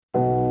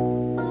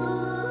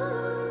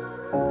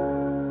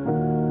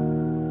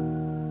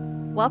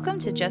Welcome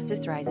to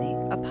Justice Rising,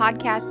 a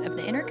podcast of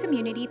the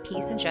Inter-Community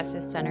Peace and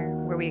Justice Center,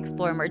 where we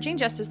explore emerging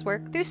justice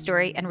work through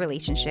story and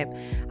relationship.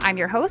 I'm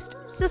your host,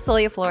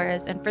 Cecilia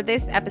Flores, and for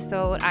this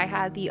episode, I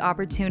had the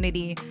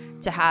opportunity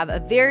to have a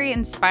very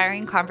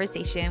inspiring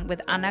conversation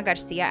with Ana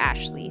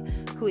Garcia-Ashley,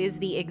 who is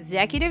the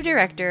executive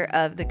director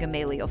of the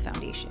Gamaliel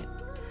Foundation.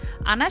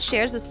 Ana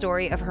shares the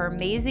story of her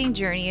amazing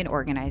journey in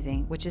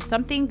organizing, which is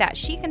something that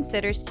she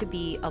considers to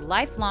be a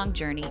lifelong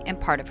journey and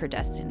part of her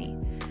destiny.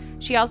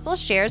 She also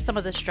shares some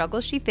of the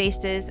struggles she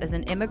faces as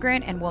an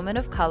immigrant and woman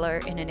of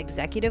color in an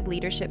executive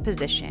leadership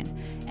position,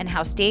 and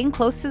how staying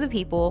close to the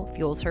people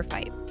fuels her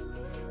fight.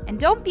 And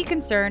don't be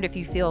concerned if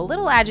you feel a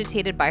little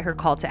agitated by her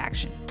call to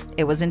action.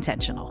 It was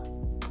intentional.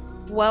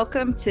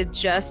 Welcome to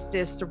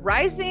Justice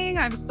Rising.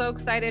 I'm so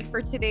excited for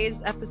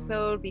today's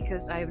episode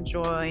because I'm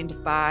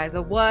joined by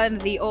the one,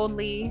 the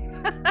only,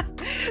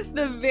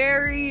 the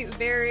very,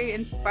 very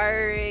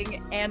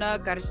inspiring Ana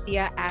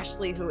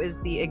Garcia-Ashley, who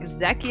is the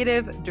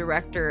executive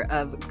director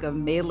of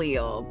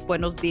Gamaliel.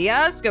 Buenos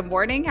dias. Good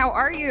morning. How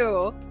are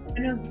you?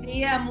 Buenos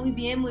días, muy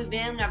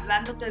bien,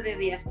 hablándote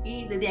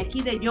desde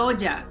aquí de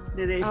Georgia.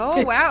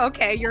 Oh, wow.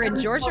 Okay. You're in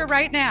Georgia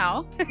right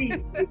now.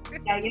 Sí,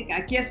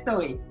 aquí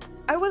estoy.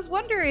 I was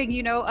wondering,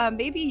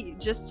 maybe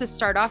just to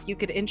start off, you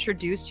could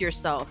introduce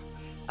yourself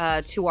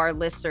to our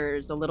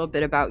listeners, a little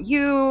bit about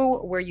you,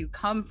 where you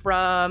come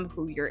from,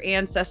 who your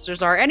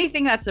ancestors are,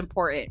 anything that's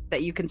important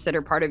that you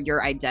consider part of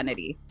your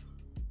identity.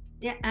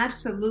 Yeah,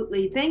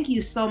 absolutely. Thank you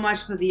so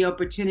much for the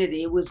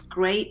opportunity. It was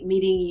great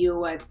meeting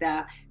you at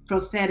the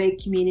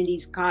Prophetic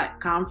Communities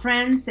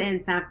Conference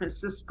in San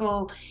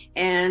Francisco.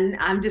 And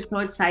I'm just so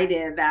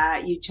excited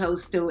that you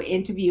chose to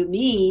interview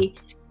me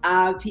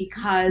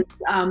because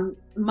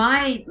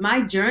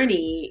my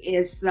journey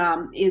is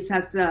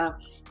as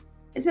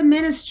a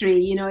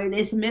ministry.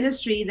 It's a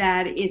ministry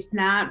that is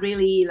not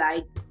really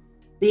like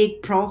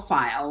big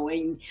profile.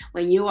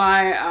 When you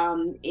are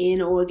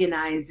in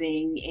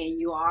organizing and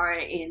you are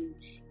in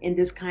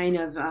this kind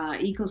of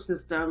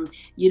ecosystem,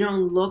 you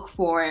don't look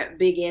for a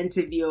big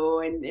interview.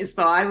 And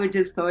so I was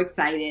just so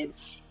excited.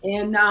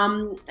 And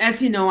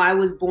as you know, I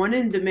was born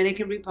in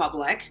Dominican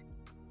Republic.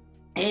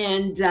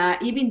 And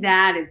even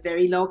that is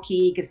very low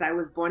key because I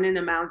was born in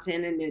a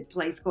mountain in a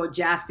place called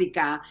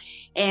Jessica.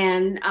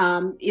 And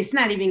it's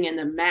not even in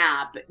the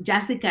map.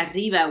 Jessica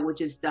Arriba,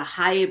 which is the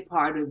higher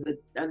part of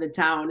the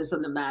town, is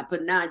on the map,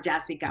 but not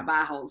Jessica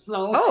Bajo.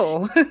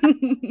 So,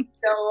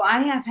 so I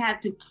have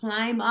had to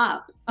climb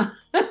up.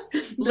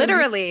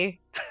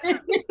 Literally.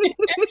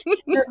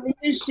 The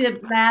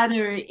leadership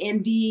ladder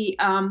and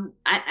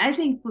I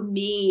think for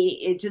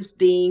me, it just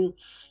being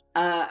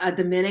a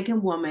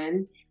Dominican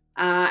woman,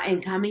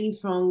 and coming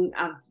from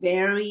a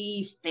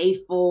very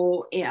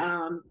faithful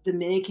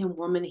Dominican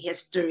woman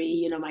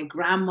history, my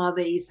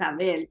grandmother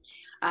Isabel,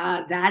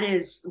 that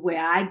is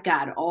where I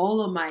got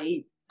all of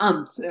my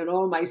and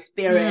all my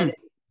spirit,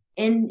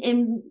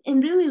 and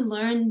really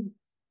learn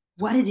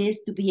what it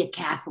is to be a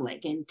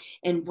Catholic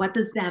and what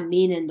does that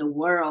mean in the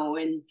world,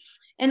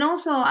 and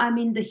also,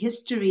 the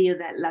history of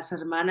that Las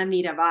Hermanas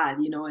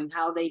Mirabal, and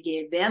how they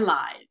gave their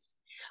lives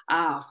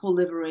for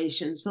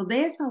liberation. So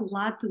there's a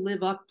lot to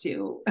live up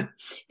to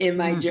in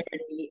my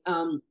journey.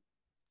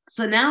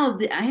 So now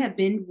I have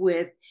been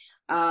with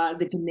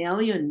the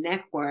Gamaliel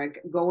Network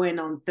going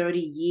on 30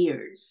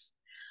 years.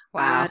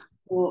 Wow.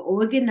 So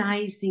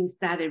organizing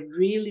started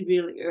really,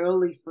 really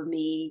early for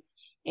me.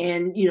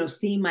 And,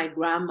 seeing my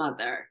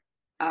grandmother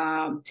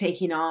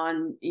taking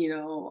on,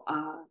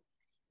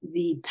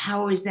 the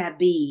powers that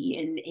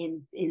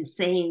be and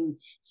saying,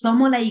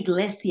 somos la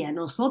iglesia,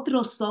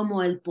 nosotros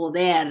somos el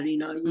poder,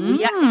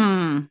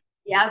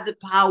 we have the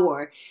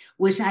power,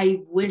 which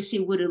I wish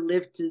it would have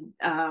lived to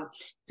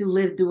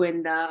live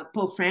during the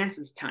Pope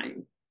Francis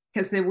time,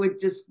 because it would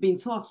just been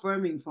so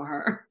affirming for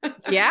her.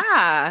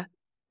 Yeah.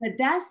 But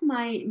that's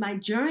my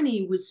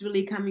journey was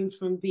really coming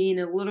from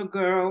being a little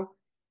girl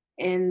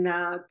in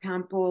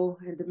Campo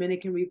and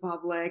Dominican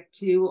Republic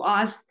to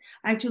us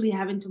actually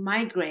having to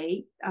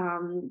migrate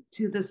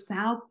to the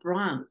South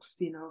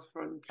Bronx,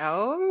 from.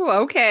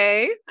 Oh,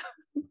 okay.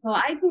 So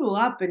I grew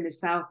up in the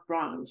South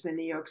Bronx in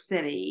New York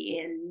City,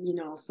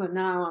 and so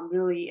now I'm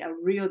really a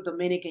real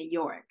Dominican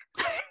York.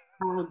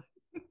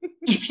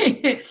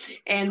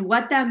 And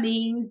what that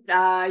means,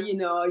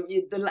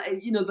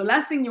 the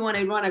last thing you want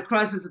to run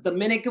across is a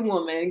Dominican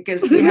woman,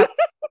 because we have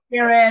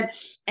spirit,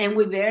 and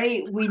we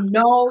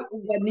know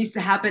what needs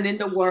to happen in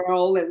the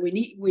world, and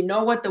we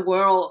know what the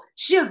world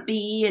should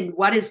be and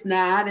what is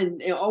not,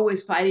 and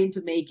always fighting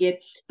to make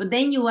it. But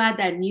then you add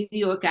that New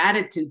York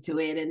attitude to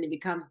it, and it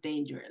becomes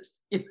dangerous.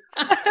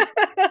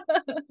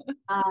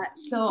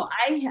 So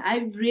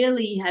I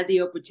really had the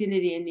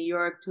opportunity in New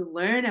York to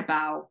learn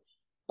about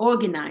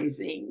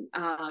organizing,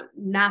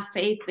 not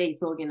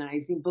faith-based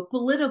organizing, but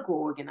political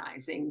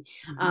organizing.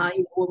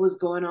 What was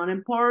going on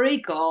in Puerto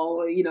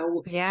Rico,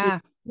 yeah,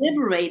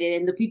 liberated,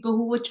 and the people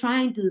who were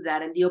trying to do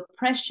that, and the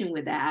oppression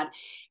with that,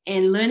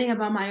 and learning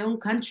about my own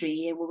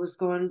country and what was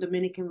going on in the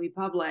Dominican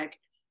Republic.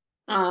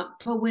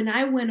 But when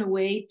I went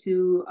away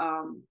to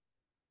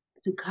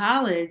to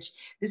college,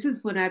 this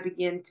is when I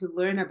began to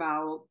learn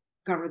about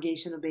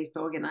congregational-based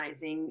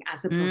organizing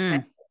as a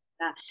profession.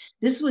 Mm.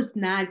 This was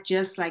not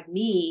just like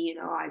me,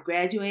 I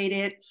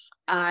graduated,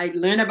 I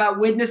learned about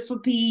Witness for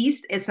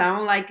Peace. It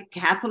sounded like a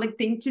Catholic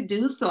thing to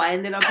do, so I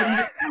ended up in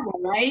Nicaragua,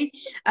 right?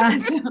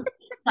 So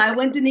I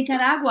went to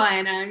Nicaragua,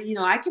 and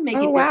I can make Oh,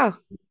 it different. wow.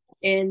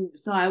 And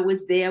so I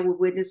was there with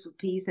Witness for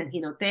Peace in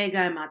Jinotega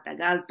and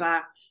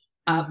Matagalpa,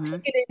 Mm-hmm.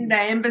 in the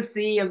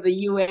embassy of the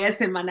U.S.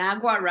 in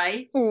Managua,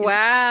 right?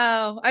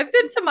 Wow. I've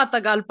been to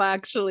Matagalpa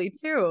actually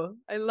too.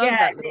 I love Yeah,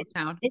 that little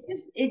town.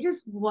 it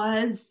just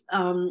was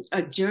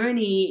a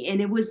journey,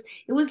 and it was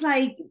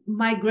like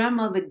my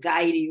grandmother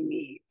guiding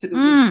me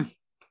Mm.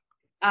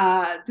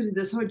 through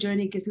this whole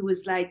journey, because it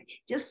was like,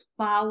 just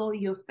follow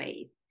your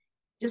faith,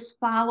 just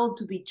follow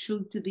to be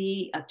true, to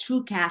be a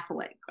true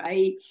Catholic,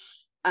 right?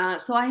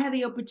 So I had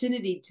the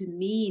opportunity to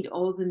meet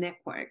all the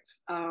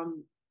networks,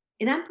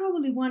 and I'm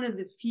probably one of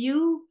the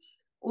few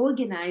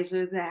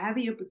organizers that have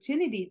the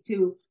opportunity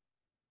to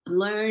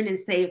learn and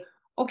say,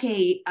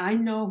 okay, I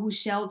know who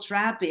Shell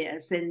Trap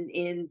is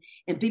and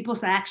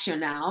People's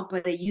Action now,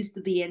 but it used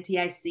to be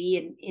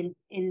NTIC,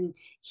 and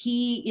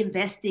he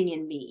investing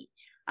in me.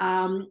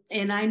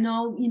 And I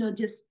know,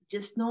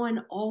 just knowing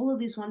all of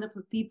these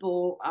wonderful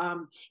people,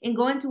 and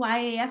going to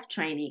IAF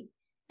training.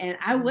 And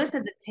I was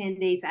at the 10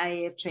 days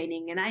IAF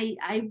training, and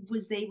I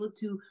was able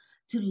to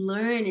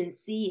learn and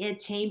see Ed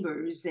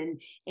Chambers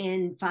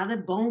and Father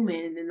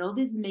Bowman and all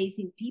these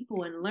amazing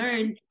people, and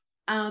learn,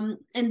 and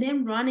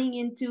then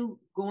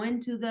going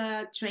to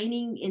the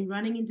training and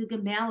running into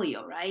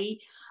Gamaliel, right?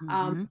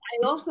 Mm-hmm.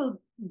 I also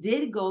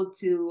did go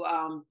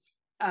to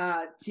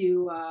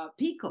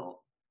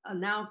Pico,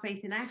 now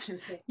Faith in Action.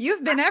 So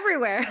You've been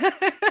everywhere.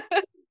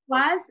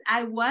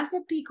 I was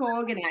a Pico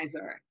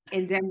organizer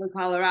in Denver,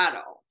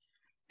 Colorado.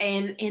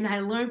 And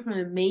I learned from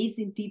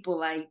amazing people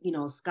like,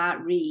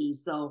 Scott Reed.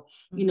 So,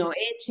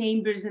 Ed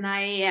Chambers in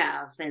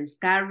IAF, and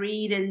Scott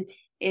Reed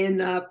in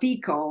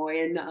Pico,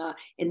 and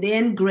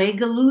then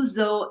Greg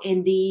Galuzzo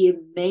and the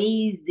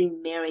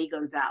amazing Mary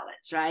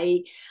Gonzalez,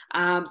 right?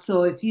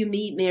 So if you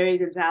meet Mary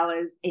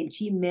Gonzalez, and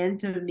she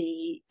mentored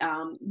me,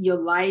 your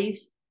life,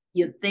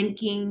 your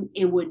thinking,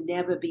 it would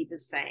never be the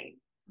same.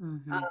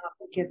 Mm-hmm.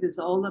 Because it's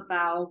all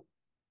about,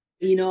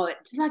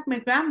 just like my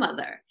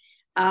grandmother,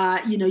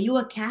 you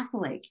are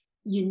Catholic,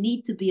 you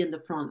need to be in the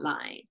front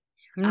line.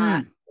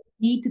 Mm.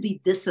 You need to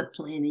be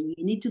disciplined, and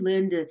you need to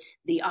learn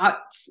the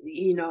arts,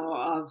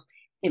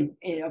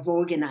 of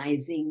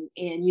organizing,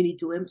 and you need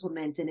to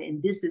implement it,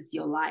 and this is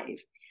your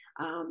life.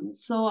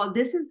 So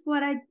this is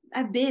what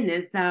I've been,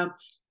 is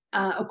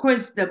of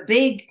course the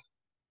big,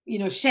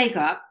 shake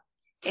up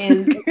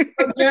and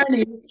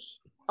journey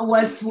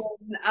was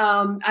when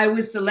I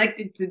was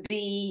selected to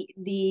be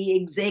the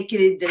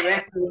executive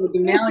director of the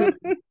Gamaliel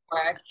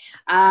Network.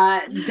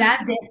 That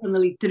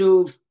definitely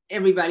threw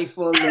everybody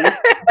for a loop.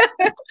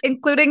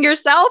 Including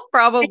yourself,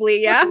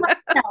 probably. Yeah.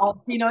 Myself,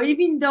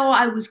 even though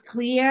I was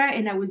clear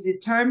and I was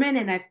determined,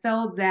 and I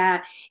felt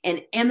that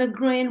an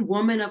immigrant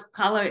woman of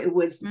color, it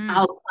was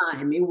our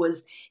time. It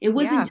wasn't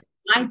just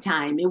my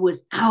time, it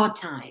was our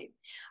time.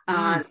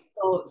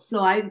 So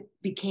I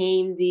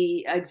became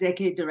the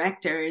executive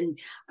director, and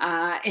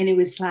it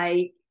was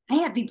like, I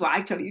had people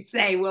actually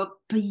say, well,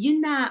 but you're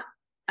not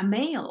a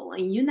male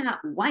and you're not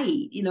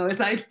white. It's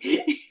like,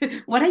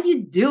 what are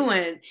you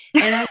doing?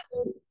 And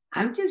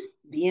I'm just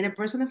being a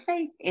person of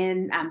faith,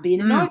 and I'm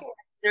being an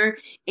organizer,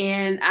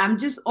 and I'm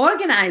just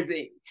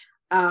organizing.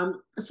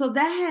 So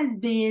that has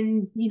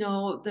been,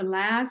 the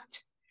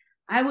last,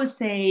 I would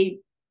say,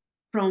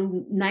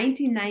 from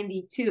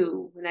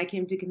 1992, when I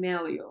came to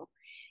Gamaliel,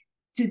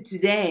 to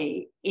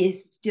today,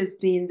 it's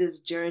just been this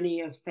journey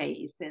of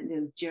faith, and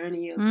this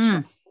journey of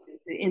trust,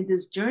 and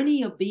this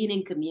journey of being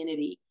in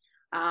community,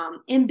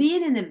 and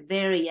being in a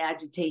very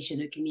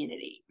agitated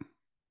community.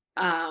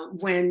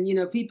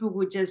 When people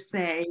would just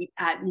say,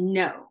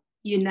 "No,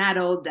 you're not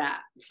all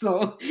that."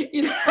 So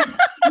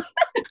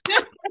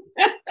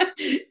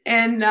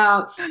and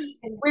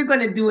we're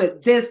going to do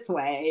it this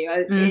way.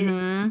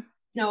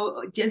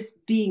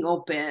 Just being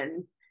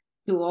open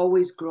to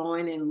always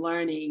growing and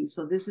learning.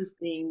 So this has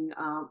been,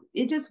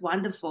 it's just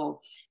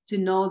wonderful to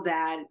know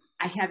that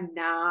I have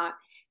not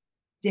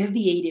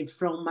deviated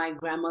from my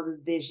grandmother's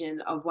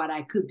vision of what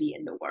I could be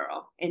in the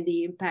world and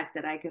the impact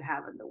that I could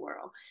have in the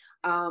world.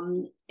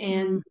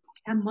 And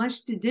I have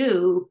much to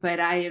do, but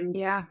I am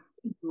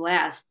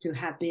blessed to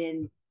have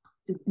been,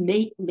 to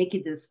make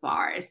it this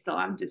far. So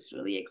I'm just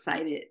really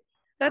excited.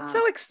 That's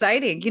so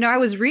exciting. I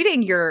was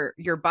reading your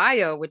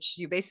bio, which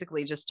you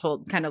basically just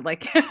told kind of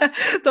like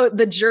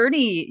the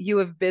journey you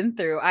have been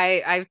through.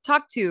 I've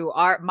talked to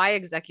my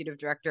executive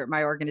director at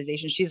my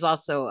organization. She's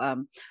also a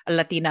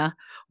Latina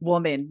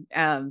woman.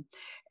 And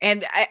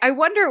I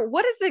wonder,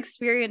 what is the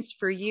experience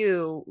for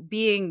you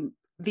being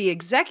the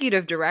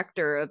executive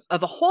director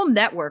of a whole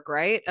network,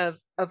 right? Of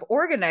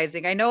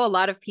organizing. I know a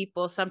lot of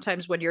people,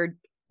 sometimes when you're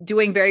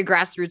doing very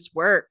grassroots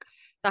work,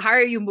 the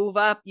higher you move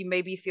up, you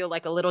maybe feel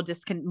like a little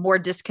more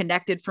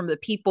disconnected from the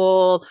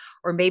people,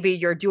 or maybe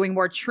you're doing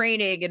more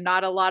training and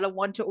not a lot of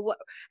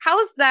how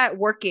is that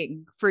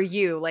working for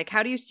you? Like,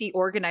 how do you see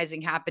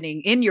organizing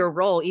happening in your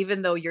role,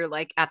 even though you're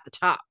like at the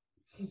top?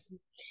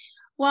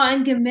 Well,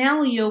 in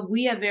Gamaliel,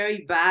 we are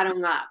very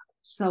bottom up.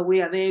 So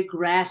we are very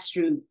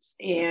grassroots,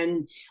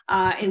 and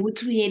we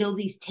create all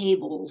these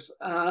tables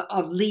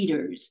of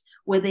leaders,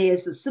 whether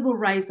it's the civil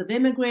rights of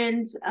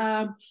immigrants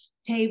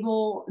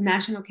table,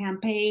 national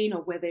campaign,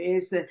 or whether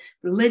it's the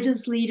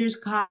religious leaders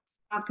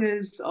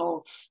caucus,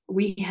 or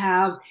we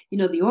have,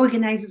 the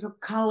organizers of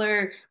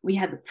color, we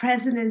have the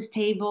president's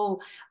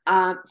table.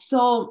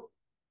 So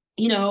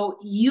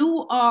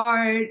you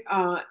are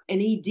an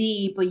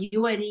ED, but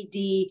you are an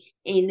ED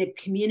in a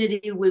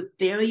community with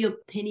very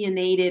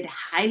opinionated,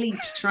 highly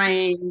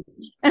trained,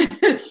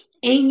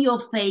 in your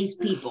face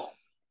people.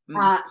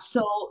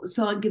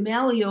 So in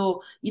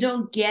Gamaliel, you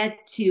don't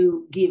get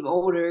to give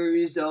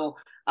orders or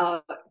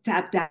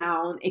tap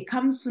down. It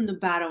comes from the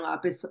bottom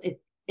up.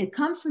 It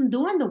comes from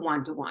doing the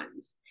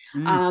one-to-ones,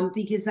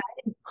 because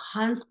I'm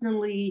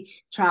constantly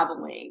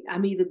traveling.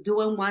 I'm either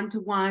doing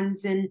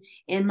one-to-ones in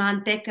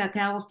Manteca,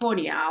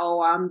 California,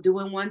 or I'm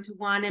doing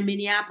one-to-one in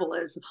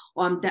Minneapolis,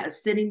 or I'm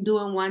sitting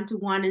doing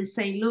one-to-one in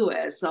St.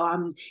 Louis, or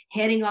I'm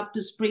heading up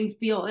to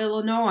Springfield,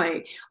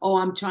 Illinois,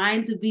 or I'm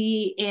trying to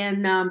be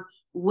in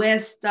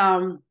West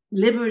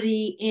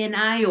Liberty in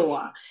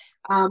Iowa.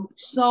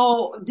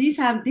 So these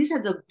are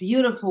the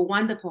beautiful,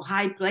 wonderful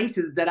high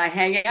places that I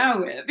hang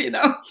out with,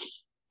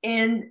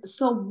 and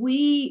so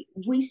we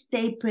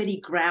stay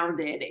pretty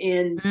grounded.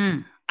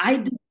 And I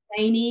do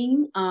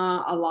training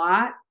a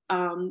lot,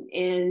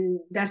 and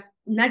that's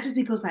not just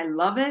because I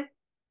love it,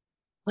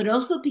 but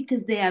also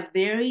because there are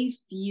very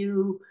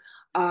few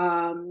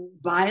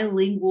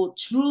bilingual,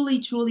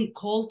 truly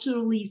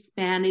culturally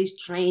Spanish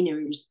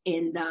trainers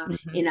in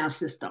our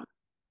system.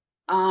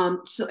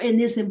 So, and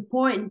it's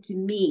important to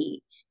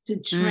me to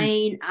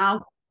train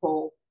our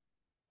people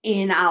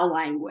in our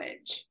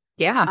language,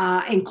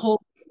 and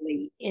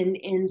culturally,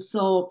 and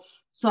so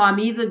I'm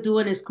either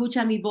doing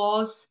Escucha Mi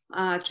Voz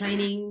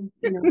training,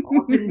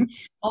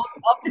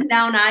 up and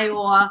down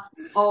Iowa,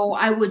 or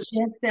I was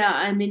just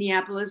in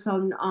Minneapolis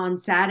on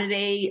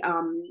Saturday,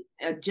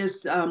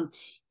 just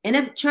in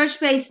a church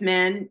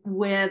basement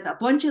with a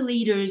bunch of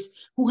leaders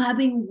who have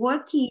been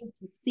working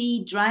to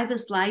see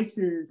driver's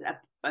license,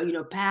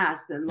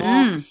 pass the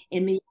law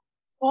in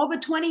Minneapolis for over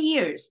 20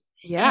 years.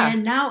 Yeah.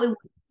 And now it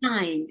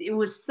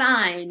was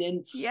signed,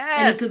 and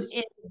yes,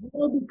 it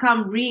will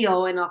become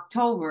real in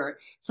October.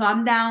 So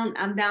I'm down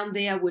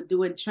there. We're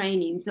doing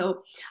training.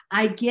 So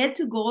I get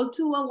to go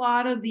to a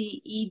lot of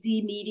the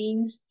ED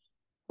meetings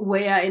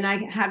and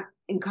I have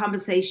in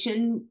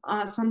conversation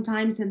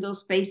sometimes in those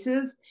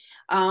spaces.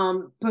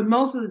 But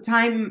most of the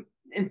time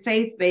in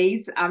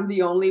faith-based, I'm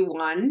the only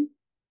one.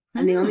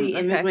 I'm the only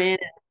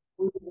immigrant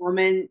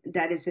woman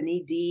that is an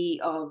ED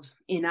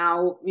in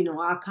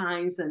our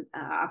kinds and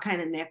our kind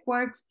of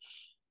networks.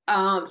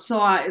 So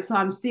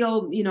I'm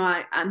still,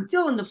 I'm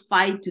still in the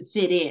fight to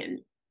fit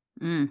in.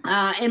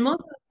 And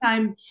most of the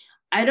time,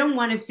 I don't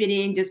want to fit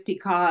in just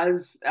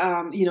because,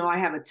 I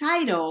have a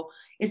title.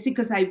 It's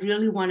because I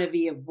really want to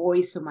be a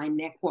voice of my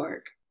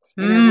network,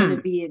 and I want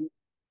to be a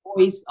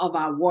voice of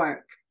our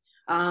work.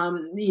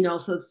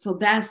 So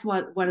that's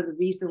one of the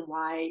reasons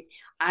why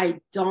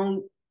I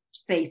don't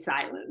stay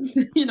silent,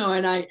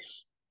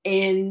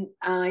 and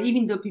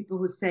even though people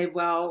who say,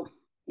 well,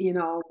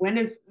 when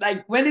is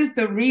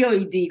the real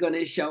ED going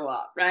to show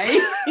up,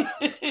 right?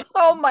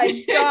 Oh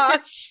my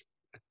gosh.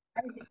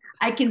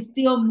 I can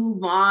still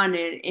move on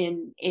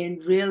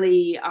and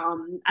really,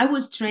 I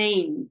was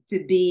trained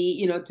to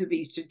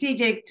be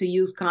strategic, to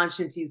use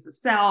conscience, use the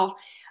self.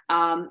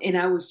 And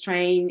I was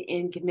trained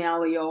in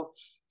Gamaliel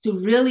to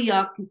really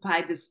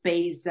occupy the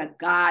space that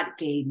God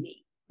gave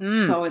me.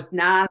 So it's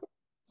not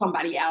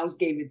somebody else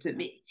gave it to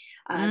me.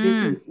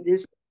 This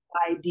is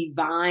by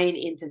divine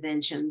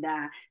intervention,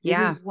 that this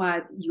is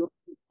what you're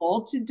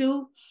called to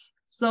do.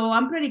 So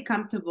I'm pretty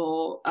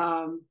comfortable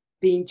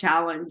being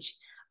challenged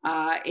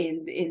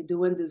in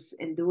doing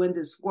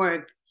this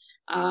work.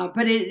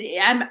 But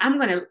I'm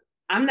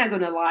not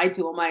gonna lie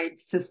to all my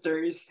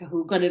sisters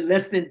who are gonna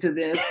listen to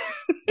this.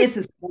 It's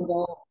a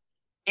struggle.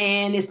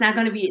 And it's not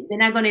going to be, they're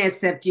not going to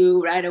accept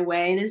you right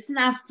away. And it's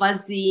not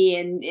fuzzy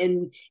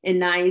and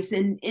nice.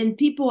 And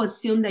people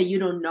assume that you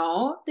don't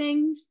know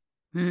things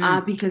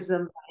because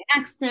of my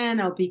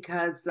accent, or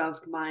because of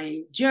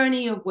my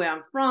journey of where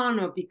I'm from,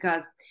 or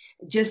because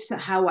just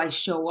how I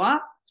show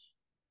up.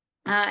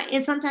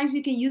 And sometimes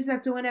you can use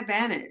that to an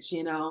advantage,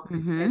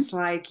 It's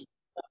like,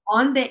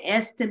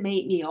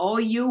 underestimate me all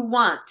you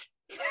want.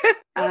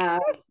 Because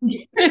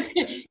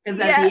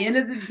at the end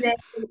of the day,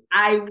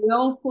 I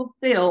will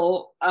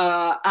fulfill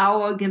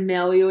our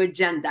Gamaliel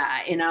agenda,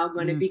 and I'm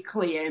going to be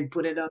clear and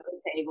put it on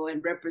the table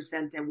and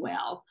represent it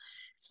well.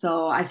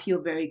 So I feel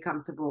very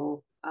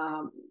comfortable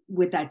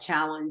with that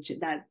challenge,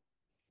 that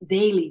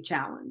daily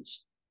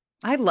challenge.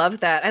 I love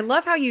that. I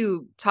love how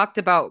you talked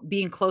about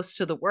being close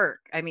to the work.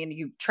 I mean,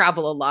 you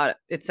travel a lot,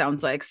 it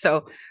sounds like.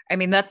 So, I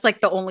mean, that's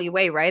like the only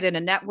way, right? In a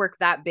network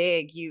that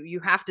big,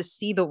 you have to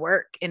see the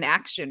work in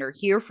action or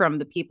hear from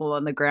the people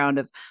on the ground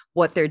of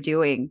what they're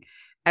doing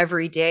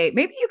every day.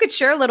 Maybe you could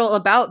share a little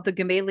about the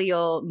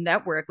Gamaliel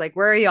network. Like,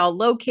 where are y'all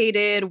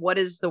located? What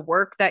is the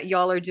work that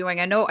y'all are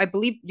doing? I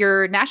believe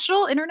you're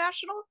national,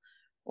 international,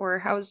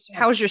 or Yes.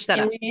 how's your And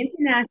setup? we're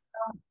international.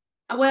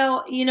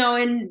 Well,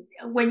 and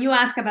when you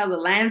ask about the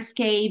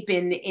landscape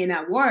in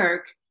our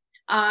work,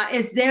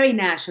 it's very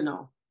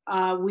national.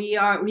 We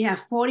have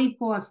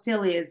 44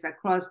 affiliates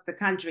across the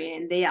country,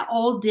 and they are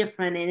all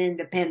different and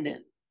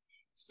independent.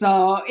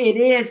 So it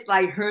is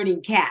like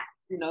herding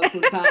cats,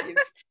 sometimes.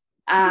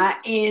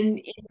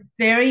 And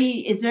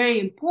it's very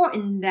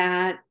important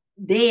that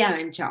they are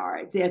in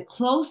charge. They're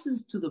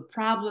closest to the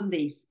problem.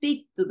 They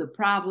speak to the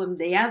problem.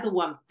 They are the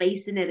one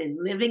facing it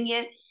and living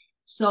it.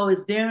 So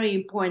it's very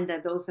important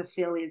that those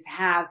affiliates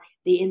have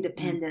the Mm,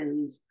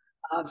 independence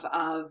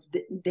of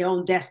their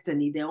own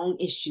destiny, their own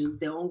issues,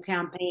 their own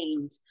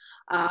campaigns.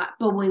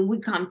 But when we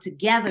come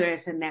together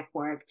as a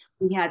network,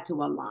 we had to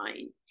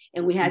align,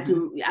 and we had mhm,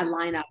 to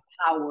align our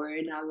power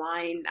and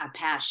align our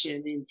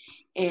passion,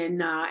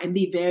 and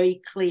be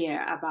very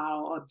clear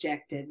about our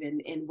objective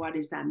and what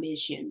is our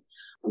mission.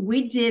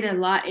 We did a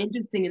lot.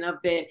 Interesting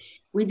enough, that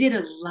we did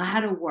a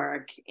lot of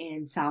work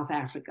in South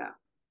Africa,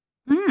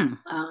 mm.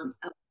 a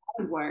lot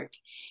of work,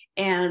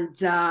 and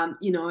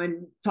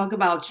talk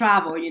about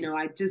travel.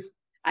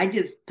 I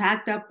just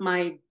packed up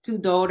my two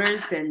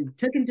daughters and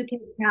took him to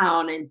Cape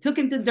Town and took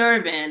him to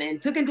Durban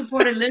and took him to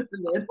Port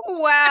Elizabeth.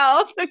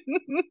 Wow.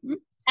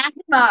 Packed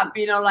him up,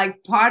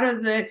 like part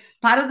of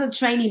the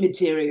training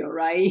material,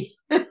 right?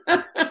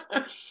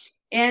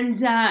 And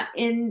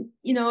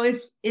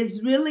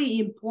it's really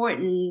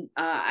important,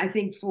 I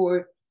think,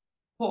 for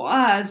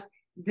us,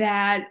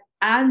 that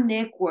our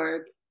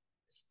network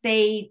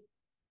stayed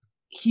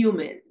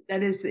human.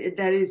 That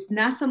is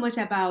not so much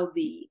about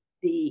the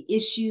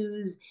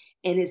issues,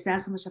 and it's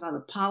not so much about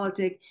the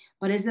politics,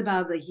 but it's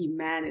about the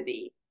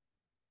humanity.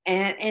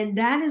 And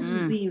that is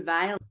what's Mm, being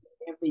violated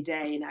every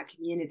day in our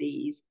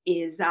communities,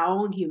 is our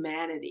own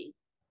humanity.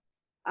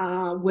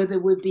 Whether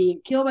we're being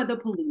killed by the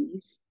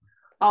police,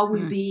 or we're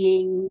mm,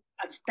 being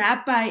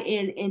stopped by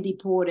and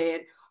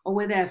deported, or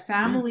whether our mm,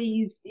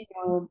 families,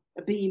 are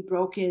being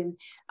broken,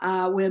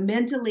 where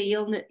mentally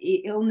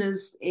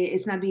illness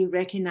is not being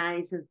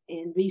recognized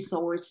and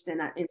resourced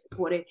and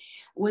supported,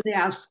 whether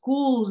our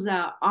schools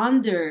are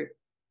under,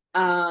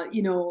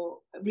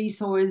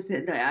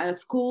 resources, our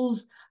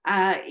schools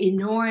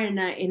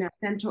in a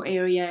central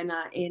area,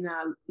 in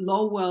a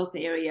low wealth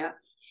area.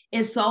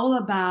 It's all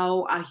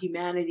about our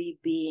humanity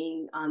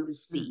being under mm,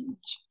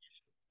 siege.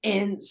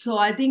 And so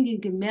I think in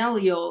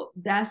Gamaliel,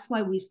 that's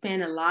why we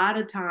spend a lot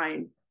of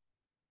time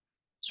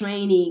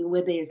training,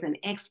 whether it's an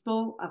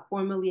expo, a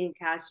formerly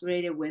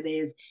incarcerated, whether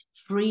it's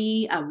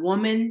free, a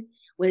woman,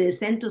 whether it's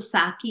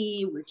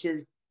Entosaki, which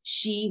is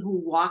she who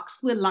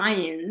walks with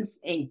lions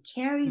and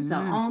carries her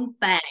mm. own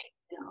thing.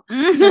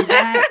 So Mm.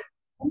 that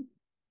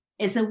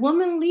it's a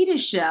woman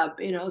leadership,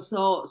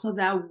 so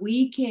that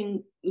we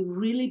can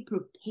really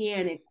prepare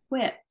and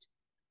equip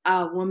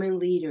our women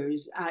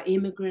leaders, our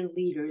immigrant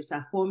leaders,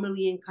 our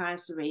formerly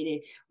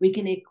incarcerated. We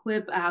can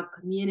equip our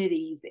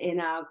communities and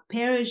our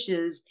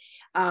parishes,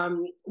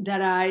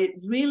 that are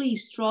really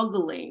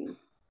struggling,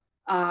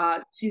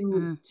 to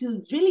Mm,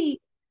 to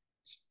really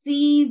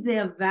see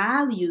their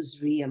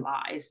values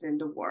realized in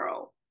the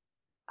world.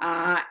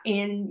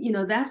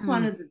 And that's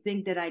one mm, of the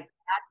things that I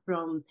got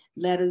from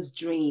Let Us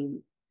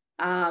Dream,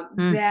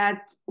 mm,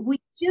 that we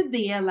should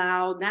be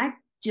allowed not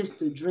just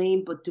to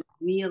dream, but to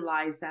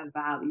realize our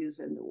values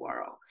in the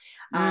world.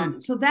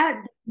 mm, So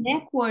that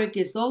network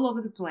is all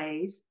over the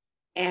place,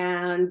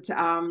 and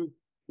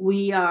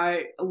we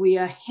are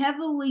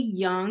heavily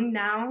young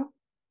now,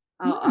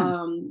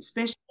 mm.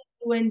 especially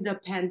during the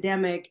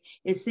pandemic.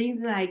 It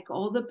seems like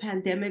all the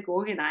pandemic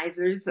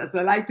organizers, as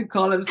I like to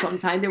call them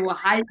sometimes, they were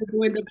hired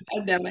during the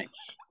pandemic.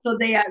 So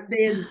they are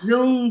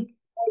Zoom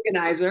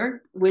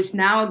organizer, which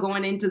now are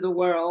going into the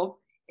world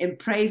and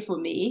pray for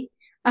me.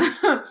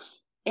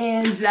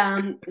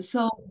 And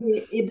so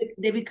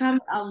they become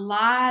a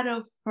lot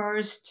of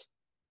first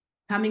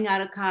coming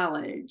out of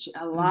college,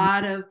 a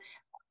lot Mhm, of,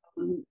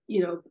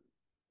 you know,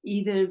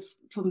 either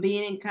from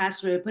being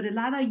incarcerated, but a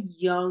lot of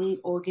young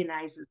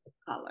organizers of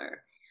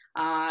color.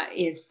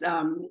 It's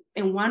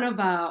And one of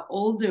our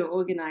older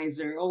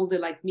organizer, older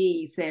like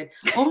me, said,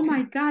 "Oh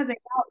my God, they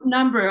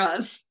outnumber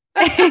us."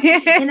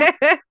 And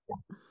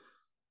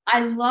I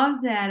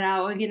love that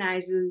our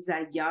organizers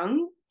are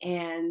young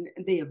and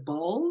they are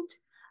bold,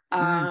 mm,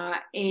 uh,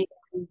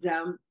 and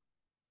um,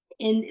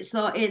 and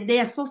they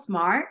are so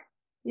smart,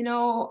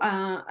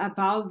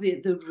 about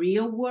the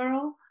real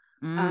world,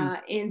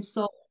 mm, and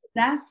so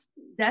that's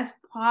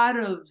part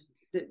of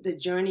the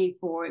journey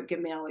for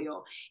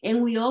Gamaliel.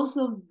 And we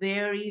also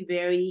very,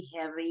 very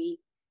heavy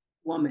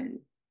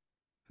woman,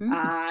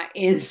 mm,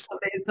 and so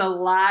there's a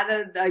lot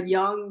of the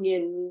young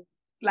and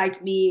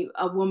like me,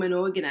 a woman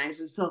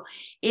organizer. So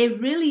it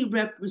really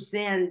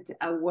represents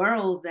a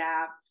world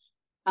that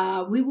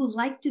we would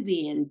like to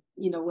be in,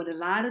 with a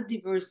lot of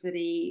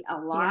diversity, a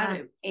lot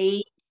Yeah. of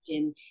age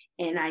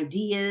and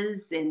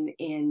ideas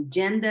and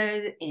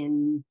gender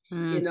and,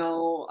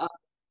 Mm.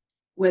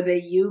 whether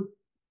you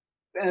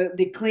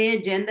declare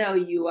gender or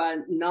you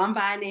are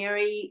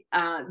non-binary,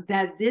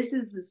 that this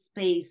is a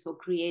space for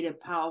create a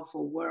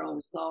powerful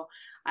world. So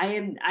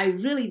I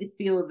really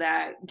feel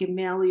that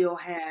Gamaliel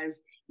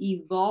has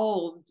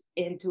evolved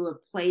into a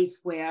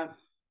place where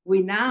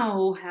we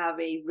now have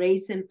a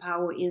Race and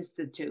Power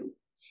Institute.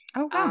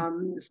 Oh, wow.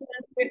 So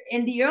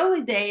in the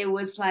early day, it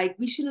was like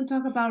we shouldn't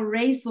talk about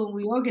race when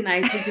we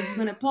organize because we're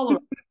going to polarize.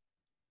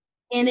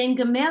 And in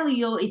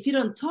Gamaliel, if you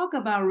don't talk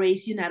about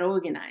race, you're not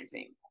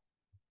organizing.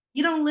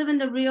 You don't live in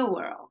the real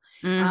world.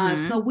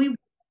 Mm-hmm. So we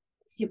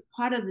are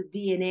part of the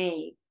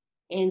DNA.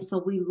 And so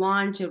we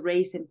launch a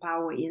Race and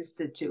Power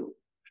Institute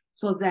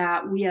so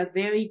that we are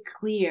very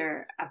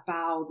clear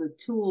about the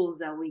tools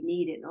that we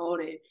need in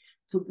order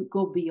to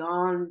go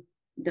beyond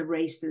the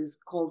racist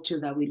culture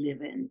that we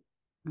live in.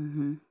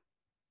 Mm-hmm.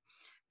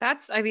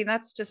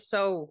 That's just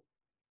so,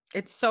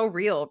 it's so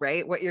real,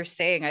 right? What you're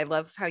saying. I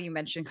love how you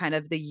mentioned kind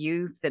of the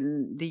youth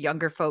and the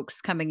younger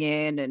folks coming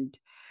in. And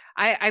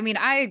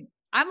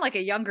I'm like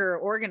a younger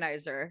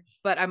organizer,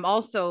 but I'm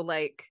also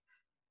like,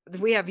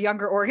 we have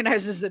younger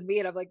organizers than me.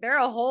 And I'm like, they're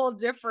a whole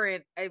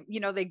different,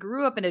 they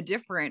grew up in a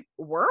different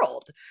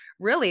world,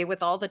 really,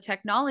 with all the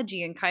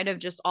technology and kind of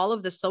just all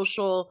of the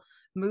social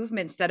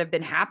movements that have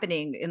been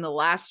happening in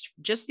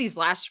these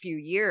last few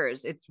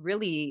years. It's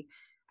really,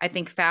 I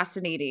think,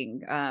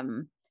 fascinating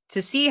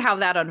to see how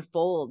that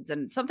unfolds.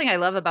 And something I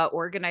love about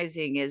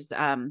organizing is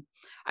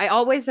I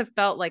always have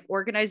felt like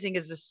organizing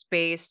is a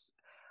space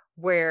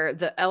where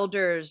the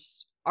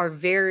elders are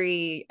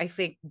very, I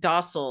think,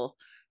 docile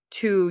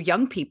to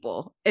young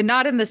people, and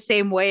not in the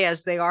same way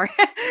as they are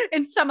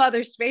in some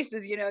other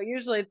spaces.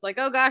 Usually it's like,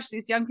 oh gosh,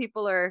 these young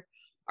people are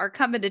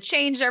coming to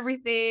change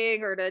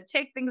everything or to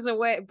take things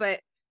away.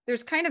 But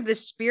there's kind of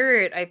this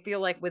spirit, I feel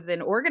like,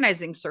 within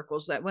organizing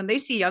circles that when they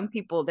see young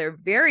people, they're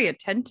very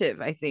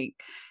attentive, I think.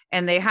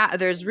 And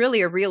there's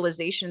really a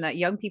realization that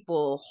young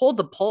people hold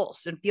the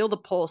pulse and feel the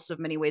pulse of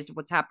many ways of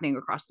what's happening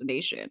across the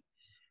nation.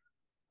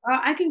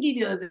 I can give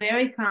you a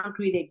very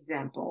concrete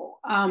example.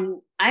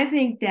 I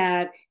think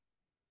that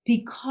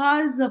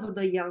because of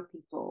the young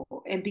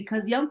people and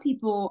because young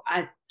people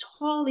are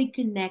totally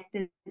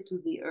connected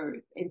to the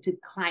earth and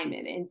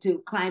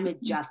to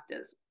climate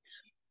justice.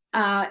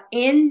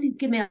 In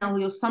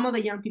Gamaliel, some of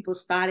the young people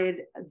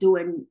started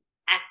doing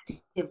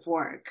active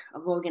work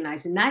of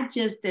organizing, not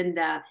just in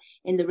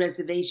the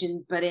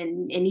reservation, but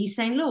in East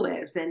St.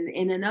 Louis and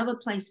in other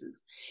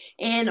places.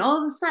 And all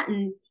of a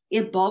sudden,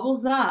 it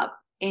bubbles up,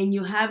 and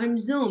you have in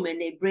Zoom, and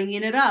they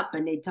bringing it up,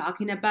 and they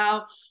talking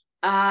about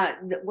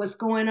what's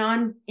going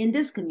on in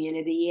this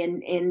community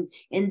and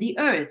in the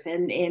earth,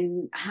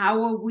 and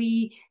how are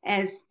we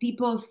as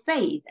people of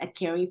faith are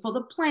caring for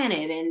the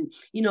planet, and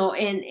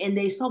and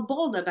they so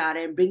bold about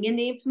it and bring in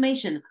the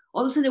information.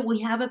 All of a sudden we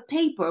have a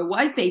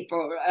white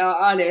paper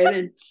on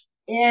it,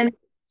 and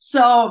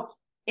so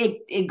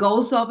it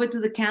goes over to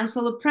the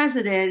Council of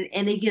President,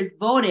 and it gets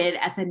voted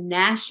as a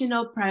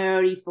national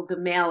priority for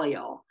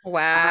Gamaliel to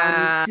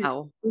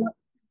Wow.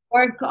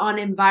 work on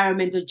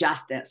environmental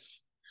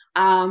justice.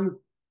 Um,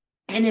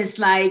 and it's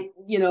like,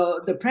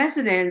 the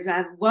presidents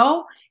have,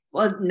 well,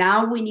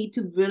 now we need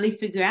to really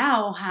figure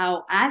out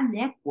how our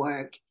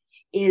network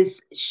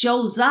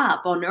shows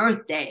up on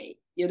Earth Day,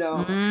 how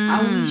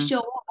we Mm. show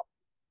up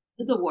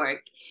to the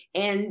work.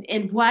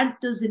 And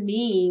what does it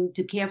mean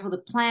to care for the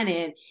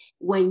planet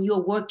when you're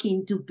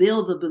working to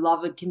build a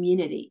beloved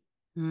community?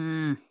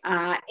 Mm.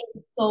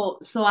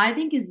 So I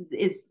think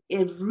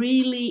it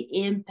really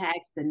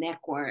impacts the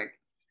network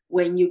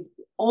when you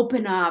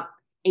open up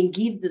and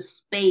give the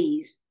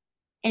space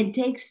and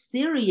take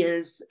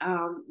serious,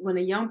 when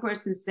a young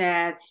person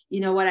said,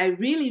 what I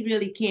really,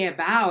 really care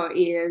about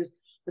is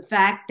the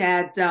fact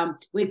that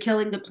we're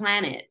killing the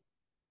planet.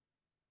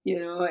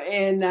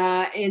 And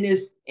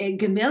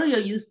Gamaliel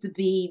used to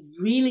be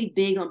really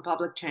big on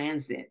public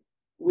transit.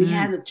 We Mm.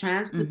 had the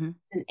Transportation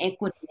Mm-hmm.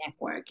 Equity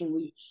Network, and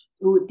we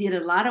did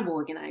a lot of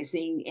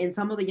organizing. And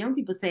some of the young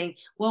people saying,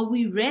 well,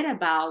 we read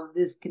about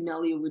this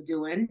Gamaliel we're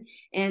doing,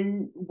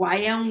 and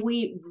why aren't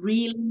we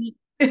really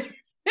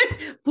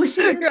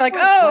pushing You're this like,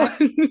 work?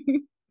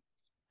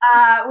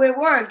 oh. We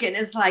work, and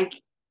it's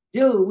like,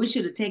 dude, we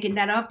should have taken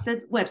that off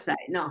the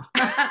website. No.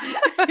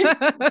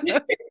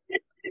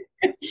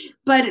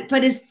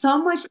 But it's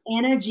so much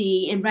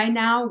energy, and right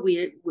now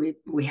we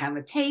have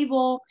a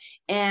table,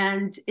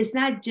 and it's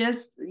not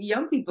just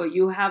young people.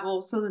 You have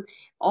also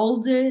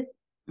older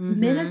Mm-hmm.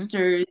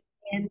 ministers,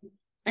 and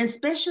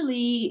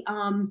especially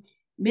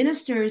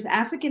ministers,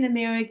 African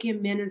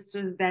American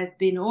ministers that's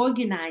been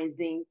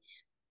organizing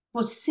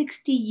for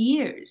 60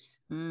 years.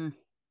 Mm.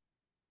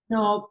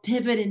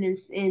 Pivoting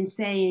and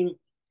saying,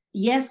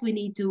 yes, we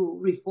need to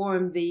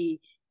reform the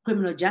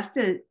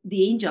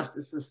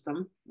injustice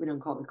system. We don't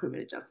call it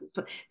criminal justice,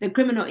 but the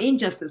criminal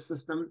injustice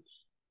system.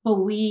 but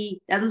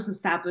that doesn't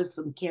stop us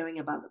from caring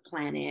about the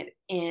planet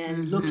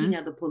and looking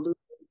at the pollution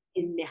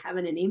and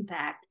having an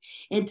impact.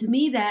 And to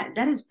me, that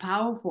is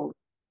powerful.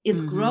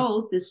 It's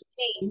growth, it's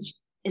change.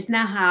 It's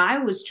not how I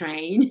was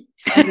trained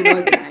as an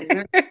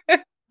organizer,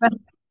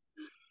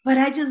 but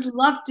I just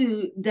love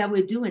that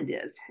we're doing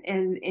this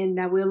and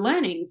that we're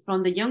learning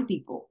from the young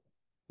people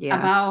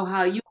about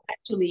how you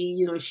actually,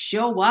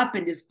 show up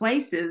in these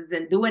places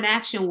and do an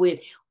action with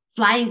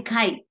flying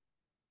kite.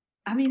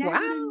 I mean, I would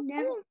have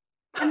never.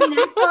 I mean,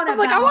 I thought about.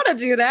 Like, I want to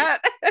do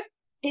that.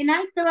 And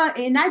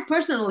I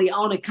personally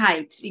own a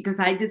kite because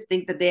I just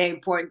think that they're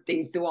important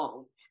things to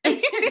own.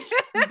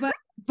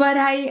 but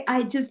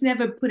I just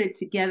never put it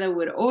together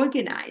with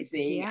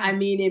organizing. Yeah. I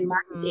mean, in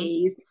my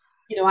days,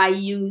 I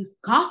use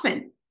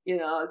coffin,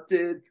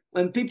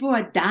 when people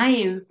are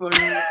dying from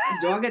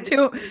drug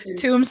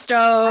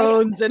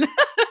tombstones and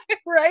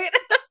right.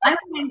 I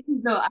went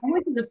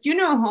to the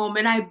funeral home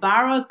and I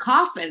borrowed a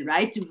coffin,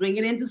 right, to bring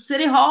it into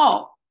City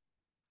Hall.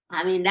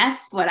 I mean,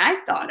 that's what I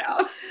thought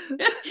of.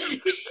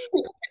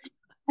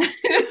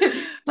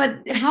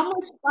 But how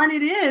much fun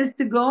it is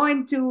to go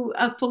into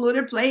a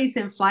polluted place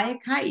and fly a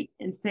kite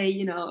and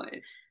say,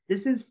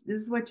 this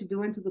is what you're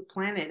doing to the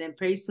planet, and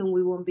pretty soon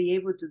we won't be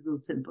able to do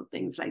simple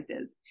things like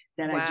this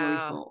that are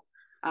joyful.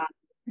 I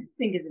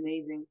think is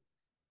amazing.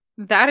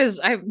 That is,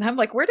 I'm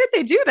like, where did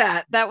they do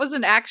that? That was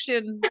an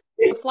action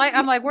flight.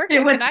 I'm like, where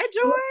can I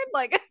join?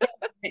 Like,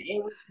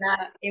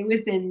 it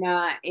was in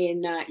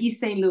East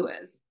St.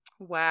 Louis.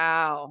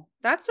 Wow,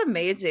 that's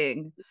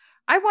amazing.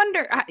 I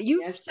wonder,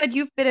 you've said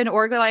you've been in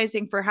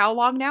organizing for how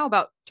long now?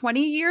 About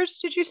 20 years,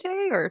 did you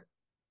say? Or?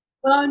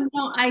 Well,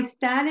 no, I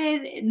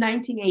started in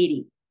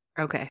 1980.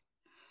 Okay.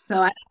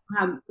 So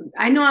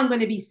I know I'm going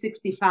to be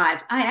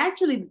 65. I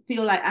actually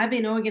feel like I've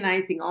been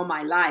organizing all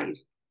my life,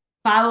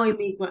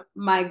 following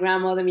my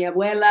grandmother, mi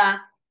abuela,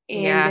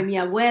 and then mi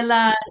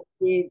abuela,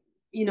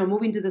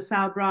 moving to the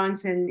South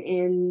Bronx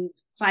and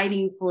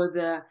fighting for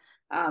the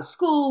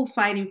school,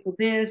 fighting for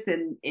this,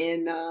 and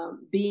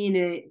being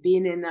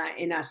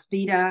in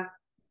Aspida,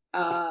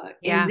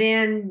 and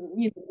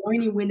then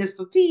joining Witness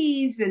for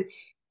Peace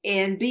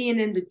and being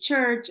in the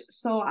church.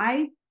 So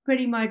I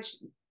pretty much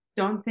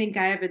don't think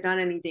I ever done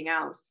anything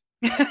else.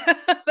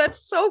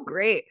 That's so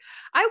great.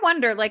 I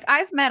wonder, like,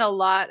 I've met a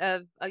lot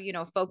of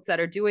folks that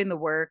are doing the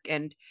work,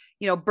 and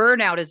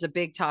burnout is a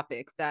big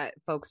topic that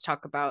folks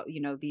talk about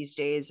these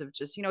days, of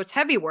just it's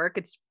heavy work,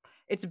 it's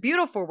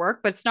beautiful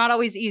work, but it's not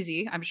always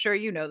easy. I'm sure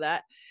you know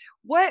that.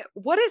 What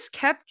has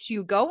kept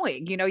you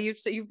going?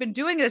 You've been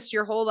doing this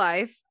your whole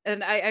life,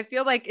 and I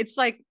feel like it's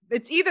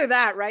either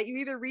that, right? You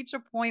either reach a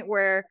point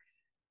where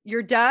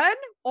you're done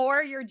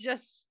or you're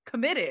just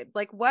committed.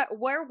 Like,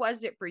 where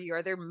was it for you?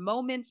 Are there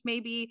moments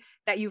maybe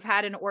that you've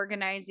had in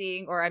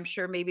organizing, or I'm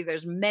sure maybe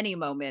there's many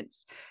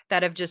moments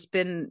that have just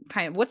been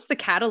what's the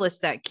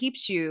catalyst that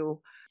keeps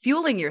you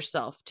fueling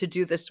yourself to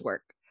do this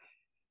work?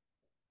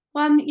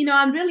 Well,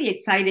 I'm really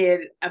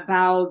excited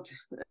about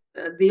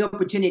the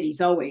opportunities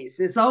always.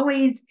 It's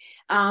always,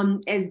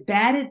 as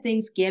bad as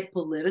things get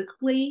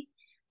politically,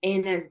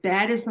 and as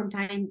bad as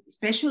sometimes,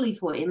 especially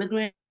for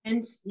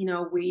immigrants,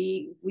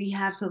 we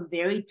have some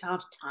very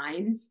tough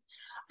times.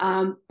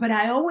 But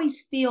I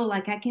always feel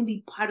like I can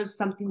be part of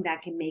something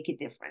that can make a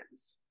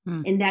difference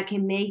and that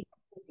can make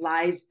people's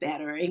lives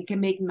better and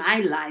can make my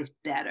life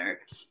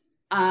better.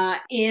 I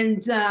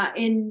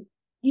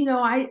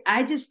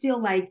just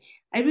feel like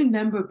I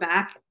remember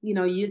back,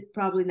 you're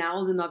probably not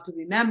old enough to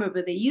remember,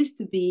 but there used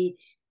to be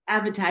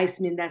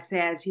advertisement that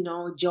says,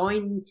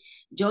 join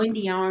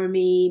the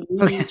army,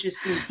 meet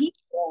interesting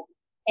people.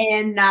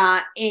 And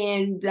I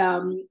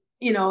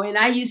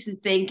used to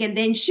think, and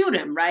then shoot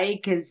them, right?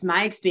 Because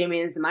my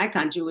experience in my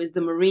country was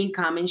the Marine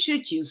come and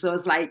shoot you. So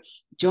it's like,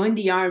 join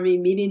the army,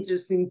 meet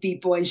interesting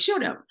people, and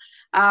shoot them.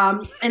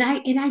 And I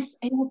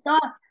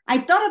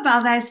thought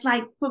about that. It's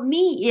like, for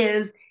me,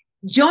 is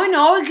join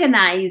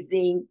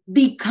organizing,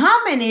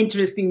 become an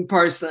interesting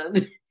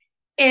person,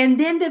 and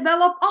then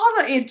develop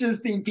other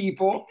interesting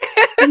people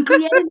and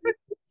create an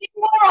interesting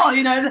world,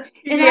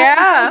 And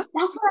that's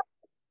what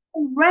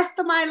the rest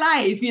of my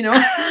life,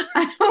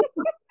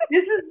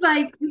 this is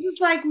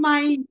like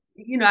my,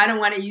 I don't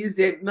want to use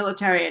the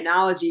military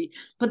analogy,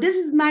 but this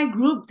is my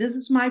group. This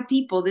is my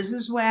people. This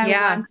is where I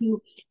want to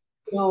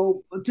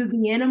go to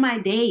the end of my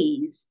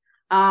days.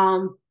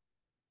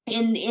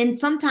 And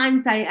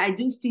sometimes I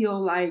do feel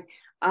like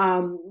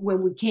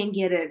when we can't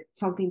get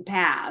something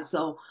passed,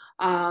 so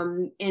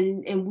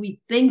and we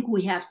think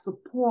we have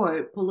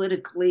support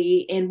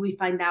politically, and we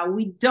find out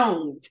we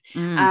don't,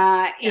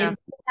 and we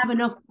have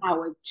enough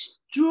power.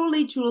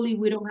 Truly,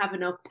 we don't have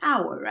enough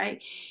power,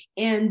 right?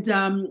 And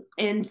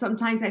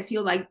sometimes I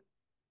feel like,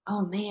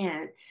 oh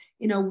man,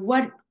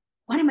 what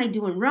am I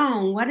doing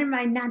wrong? What am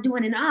I not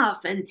doing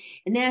enough? And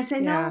then I say,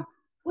 no,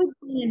 we're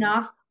doing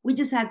enough. We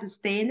just have to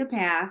stay in the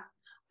path.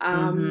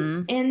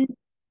 And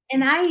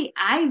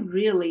I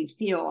really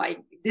feel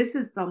like this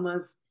is the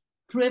most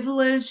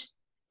privileged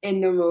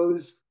and the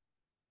most,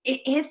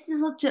 it's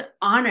such an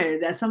honor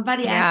that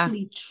somebody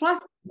actually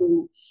trusts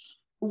you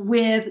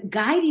with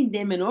guiding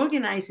them and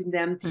organizing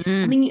them. I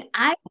Mm. mean,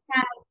 I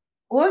have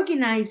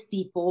organized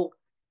people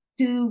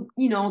to,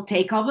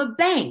 take over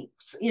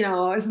banks.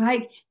 It's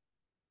like,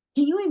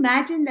 can you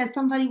imagine that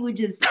somebody would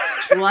just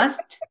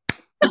trust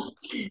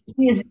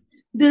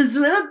this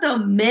little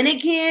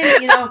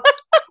Dominican?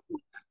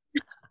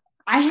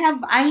 I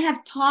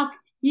have talked,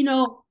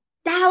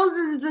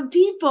 thousands of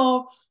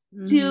people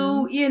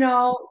to,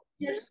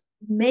 just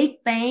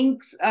make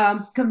banks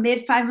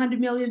commit $500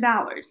 million.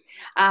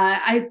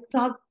 I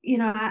talk,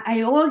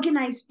 I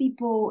organize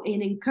people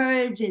and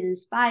encourage and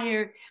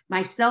inspire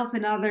myself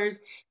and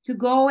others to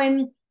go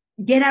and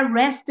get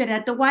arrested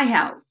at the White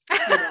House.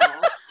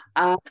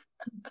 Uh,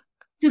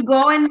 to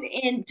go and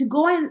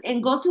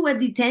go to a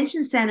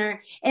detention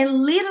center and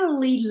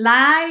literally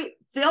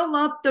fill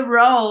up the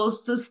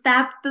rows to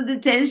stop the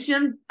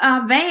detention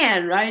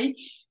van, right?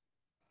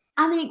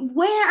 I mean,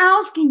 where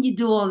else can you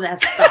do all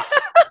that stuff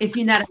if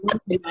you're not a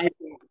organizer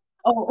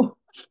or,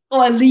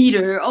 or a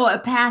leader or a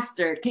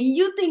pastor? Can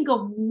you think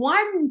of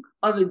one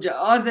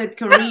other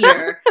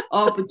career or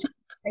opportunity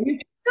that you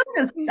can do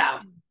this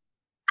stuff?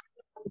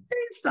 I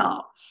think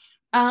so.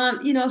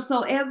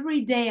 So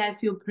every day I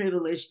feel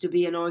privileged to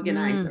be an Mm.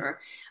 organizer.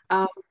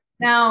 Um,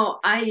 Now,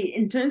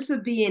 in terms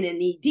of being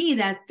an ED,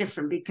 that's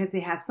different because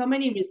it has so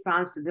many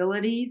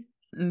responsibilities.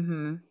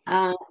 Mm-hmm.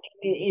 Uh,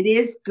 it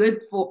is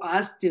good for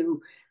us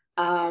to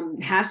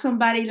have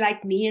somebody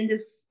like me in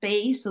this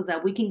space so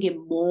that we can get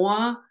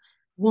more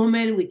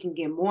women, we can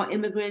get more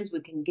immigrants, we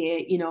can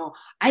get,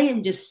 I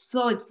am just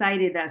so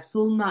excited that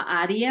Sulma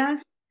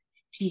Arias,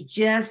 she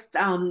just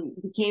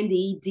became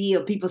the ED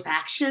of People's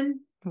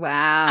Action. I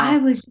Wow.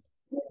 was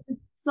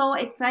so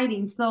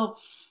exciting. So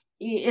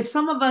if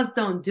some of us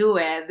don't do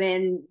it,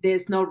 then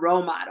there's no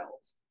role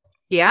models.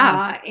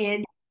 Yeah.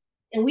 And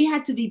we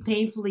had to be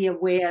painfully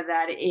aware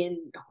that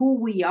in who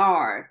we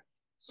are,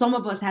 some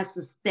of us has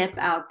to step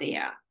out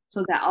there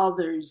so that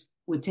others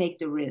would take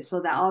the risk,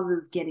 so that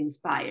others get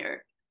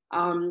inspired.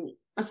 Um,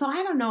 so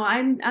I don't know.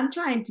 I'm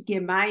trying to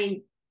get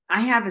I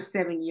have a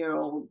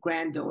 7-year-old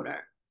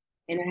granddaughter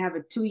and I have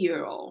a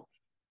 2-year-old.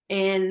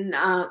 And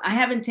I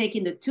haven't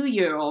taken the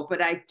 2-year-old,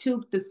 but I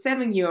took the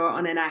 7-year-old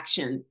on an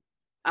action.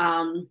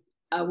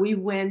 We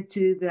went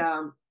to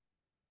the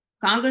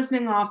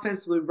congressman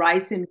office with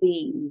rice and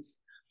beans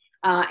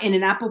and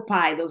an apple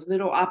pie, those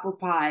little apple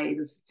pie,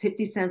 those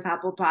 50 cents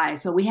apple pie.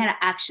 So we had an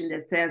action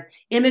that says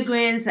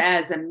immigrants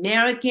as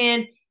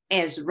American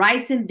as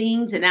rice and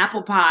beans and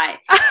apple pie.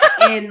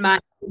 And my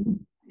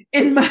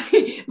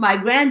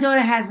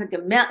granddaughter has a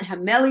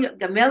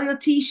Gamaliel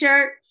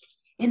t-shirt.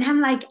 And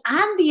I'm like,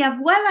 I'm the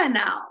abuela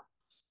now.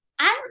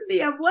 I'm the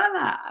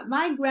abuela.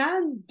 My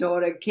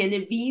granddaughter can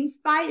be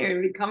inspired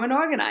and become an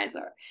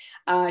organizer.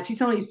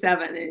 She's only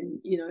 7, and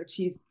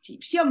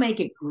she'll make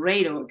a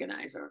great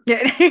organizer.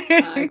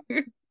 Uh,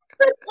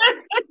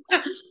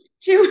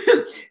 she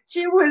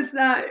she was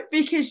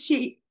because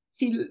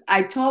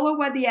I told her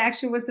what the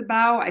action was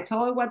about. I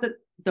told her what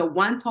the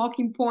one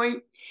talking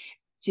point.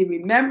 She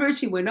remembered.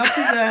 She went up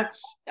to the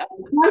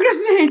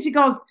congressman and she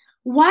goes,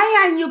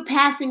 "Why aren't you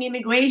passing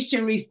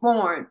immigration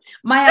reform?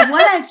 My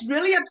abuela is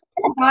really upset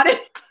about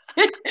it."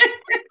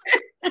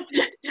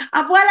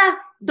 Abuela,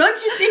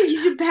 don't you think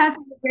you should pass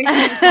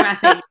immigration reform? I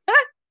say,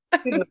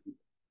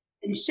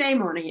 and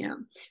shame on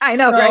him. I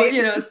know, So, right?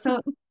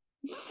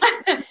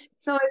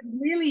 So it's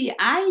really,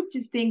 I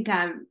just think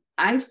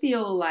I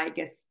feel like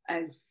as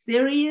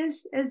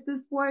serious as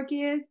this work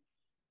is,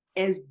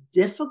 as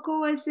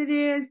difficult as it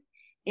is,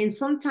 and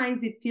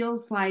sometimes it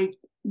feels like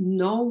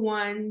no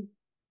one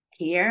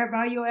care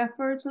about your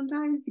effort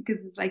sometimes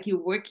because it's like you're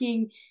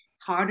working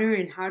harder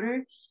and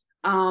harder.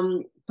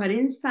 But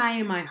inside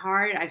in my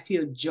heart, I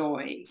feel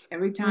joy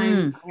every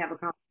time Mm. I have a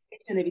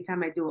conversation, every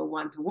time I do a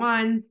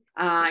one-to-ones.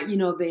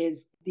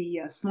 There's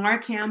the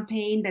SMART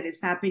campaign that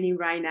is happening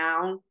right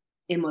now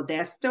in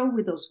Modesto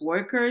with those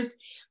workers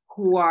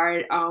who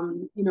are,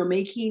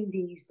 making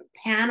these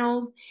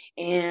panels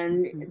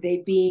and Mhm. they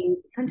being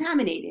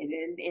contaminated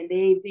and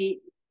they be,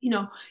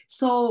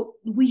 so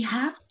we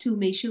have to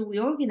make sure we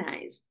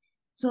organize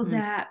so Mm.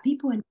 that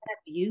people are not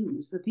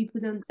abused, so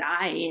people don't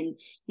die, and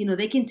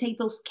they can take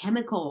those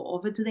chemical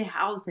over to their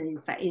house and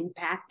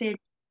impact their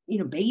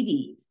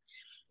babies.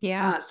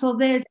 Yeah. So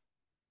that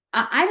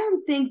I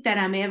don't think that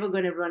I'm ever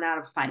going to run out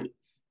of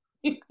fights.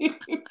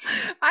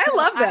 I So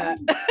love that.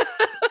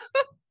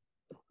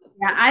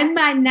 I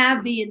might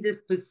not be in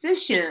this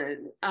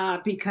position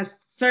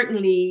because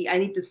certainly I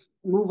need to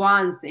move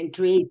on and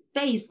create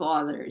space for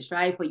others,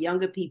 right? For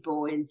younger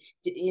people. And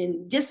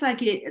just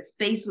like a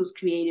space was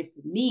created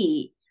for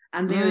me,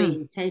 I'm very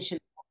Mm.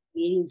 intentional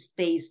creating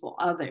space for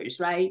others,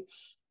 right?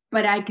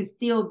 But I could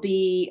still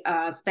be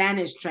a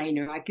Spanish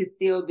trainer. I could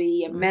still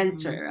be a Mm-hmm.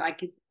 mentor. I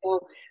could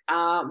still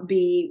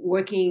be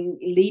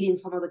leading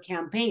some of the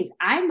campaigns.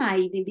 I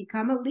might even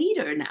become a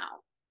leader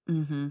now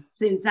Mm-hmm.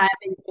 since I'm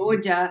in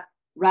Georgia,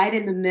 right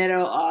in the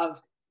middle of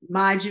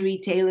Marjorie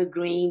Taylor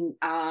Greene,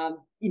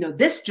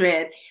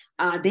 district.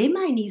 They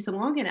might need some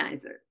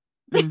organizer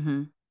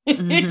Mm-hmm. in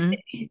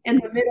Mm-hmm.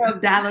 the middle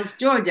of Dallas,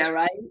 Georgia,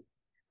 right?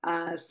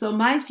 So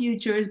my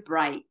future is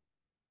bright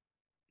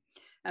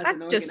as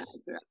an That's just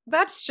organizer.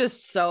 that's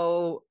just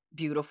so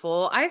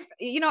beautiful. I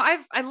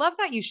love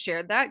that you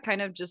shared that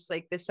kind of just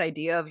like this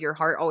idea of your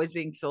heart always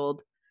being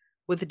filled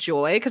with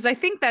joy because I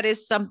think that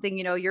is something,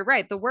 you're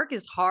right. The work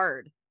is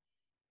hard,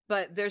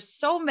 but there's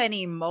so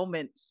many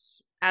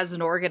moments as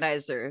an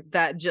organizer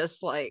that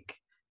just like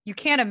you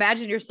can't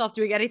imagine yourself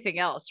doing anything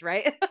else,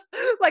 right?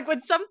 Like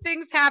when some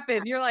things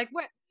happen, you're like,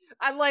 what?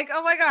 I'm like,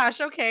 oh my gosh,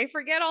 okay,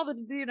 forget all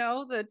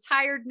the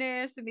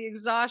tiredness and the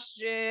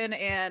exhaustion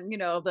and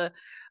the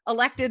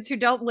electeds who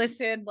don't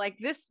listen. Like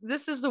this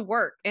is the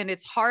work and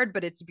it's hard,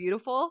 but it's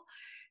beautiful.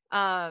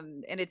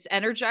 And it's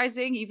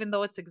energizing, even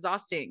though it's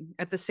exhausting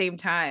at the same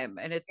time.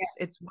 And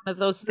it's one of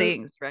those Yeah.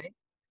 things, right?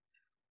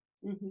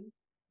 Mhm.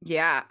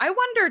 Yeah. I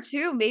wonder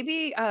too,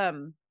 maybe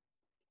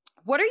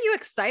what are you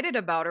excited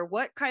about or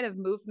what kind of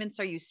movements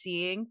are you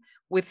seeing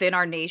within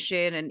our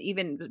nation and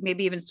even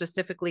maybe even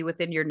specifically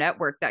within your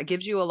network that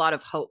gives you a lot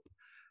of hope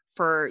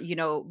for,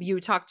 you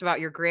talked about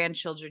your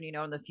grandchildren,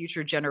 and the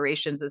future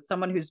generations as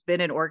someone who's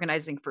been in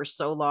organizing for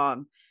so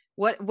long.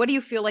 What do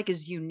you feel like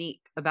is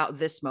unique about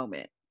this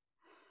moment?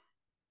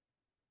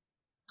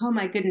 Oh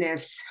my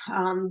goodness.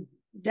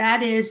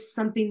 That is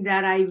something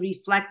that I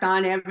reflect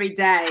on every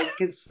day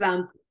because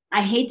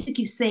I hate to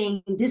keep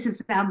saying this is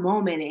that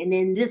moment and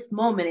then this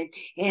moment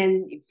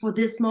and for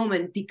this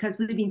moment because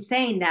we've been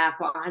saying that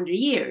for 100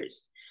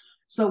 years.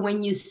 So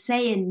when you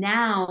say it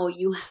now,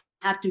 you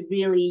have to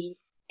really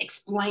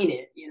explain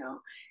it.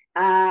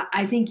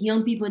 I think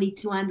young people need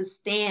to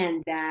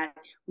understand that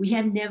we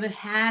have never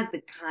had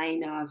the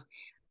kind of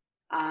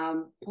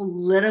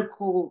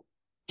political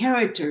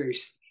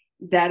characters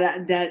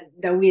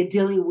that we are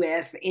dealing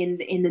with in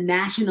the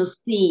national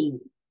scene.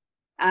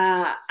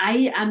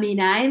 I mean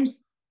I'm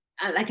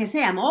like I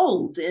say I'm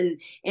old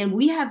and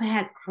we have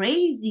had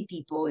crazy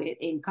people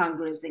in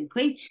Congress and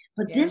crazy,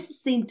 but Yeah.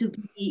 this seemed to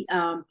be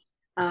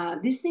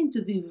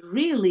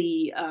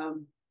really a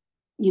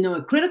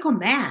critical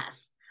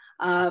mass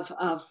of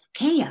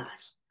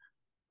chaos.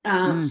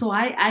 Mm, So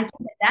I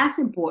think that's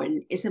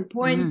important. It's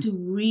important mm, to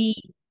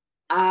read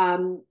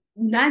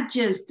not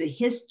just the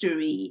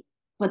history,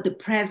 but the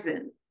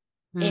present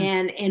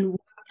mm, and what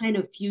kind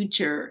of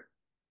future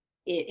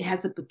it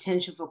has the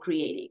potential for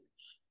creating.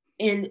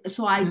 And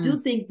so I mm,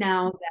 do think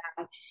now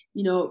that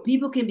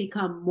people can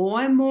become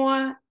more and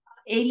more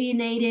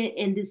alienated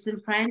and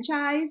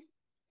disenfranchised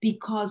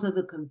because of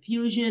the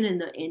confusion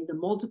and the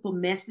multiple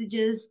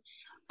messages,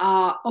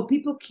 or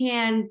people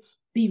can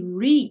be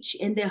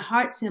reached and their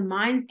hearts and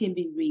minds can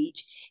be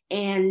reached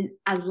and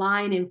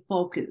align and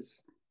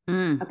focus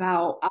mm,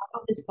 about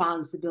our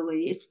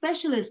responsibility,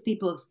 especially as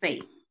people of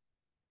faith.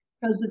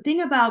 Because the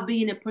thing about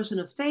being a person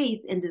of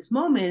faith in this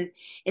moment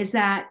is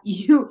that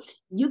you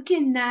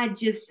cannot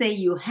just say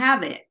you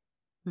have it.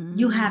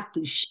 You mm, have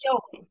to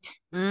show it.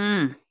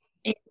 mm,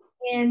 And,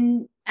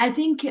 and I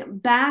think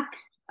back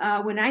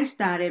when I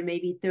started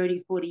maybe 30,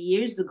 40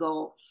 years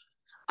ago,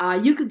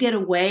 you could get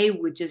away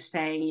with just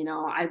saying,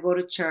 I go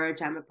to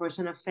church, I'm a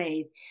person of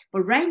faith.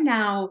 But right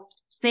now,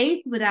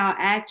 faith without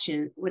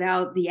action,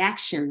 without the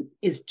actions,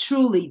 is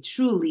truly,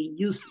 truly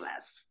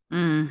useless.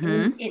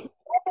 And mm, it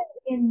never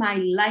in my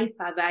life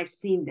have I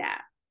seen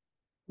that,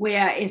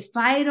 where if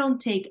I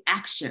don't take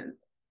action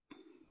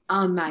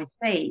on my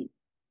faith,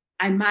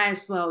 I might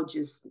as well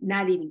just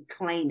not even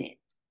claim it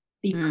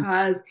mm,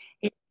 because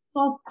it's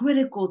so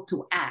critical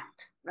to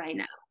act right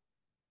now.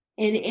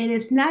 And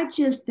it's not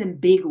just in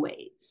big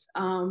ways.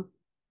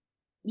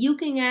 You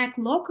can act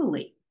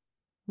locally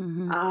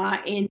mm,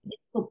 and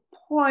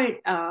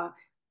support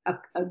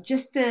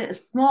just a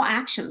small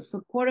action,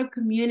 support a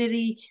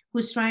community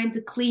who's trying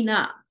to clean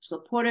up,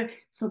 support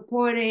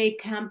a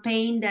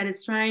campaign that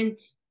is trying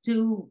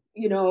to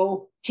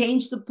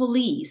change the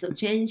police or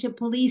change a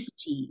police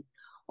chief.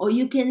 Or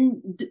you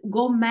can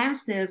go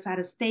massive at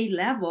a state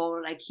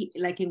level,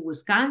 like in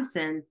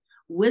Wisconsin,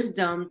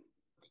 Wisdom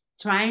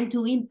trying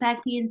to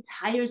impact the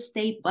entire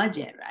state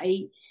budget,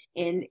 right?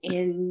 In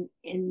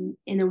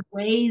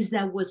ways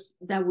that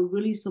would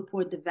really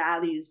support the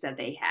values that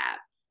they have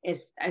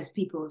as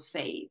people of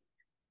faith.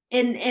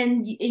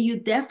 And you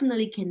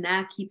definitely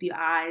cannot keep your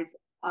eyes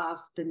off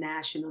the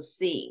national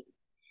scene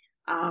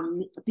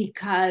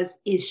because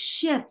it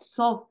shifts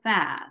so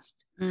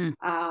fast. mm,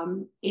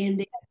 And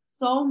there's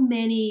so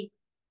many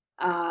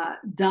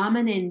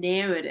dominant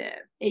narrative.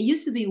 It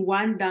used to be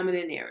one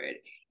dominant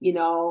narrative,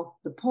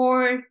 the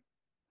poor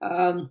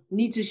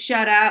need to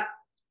shut up,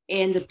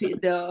 and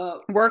the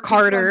work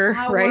people in harder,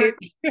 power, right?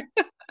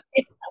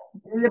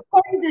 the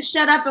poor need to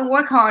shut up and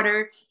work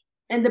harder,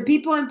 and the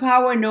people in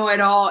power know it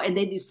all, and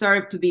they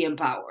deserve to be in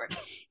power.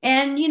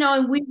 And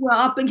and we were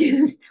up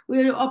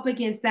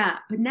against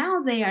that, but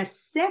now there are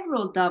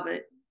several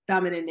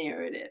dominant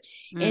narrative,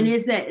 and Mm,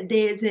 is that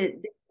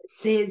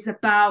it's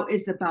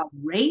about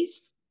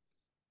race,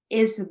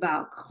 it's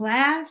about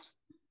class,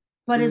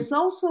 but mm,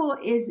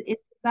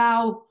 it's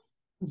about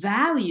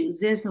values.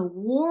 There's a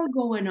war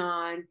going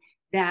on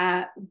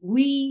that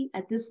we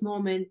at this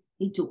moment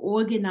need to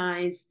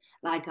organize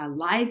like our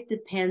life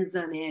depends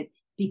on it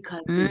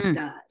because it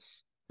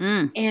does.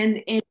 Mm.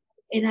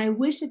 And I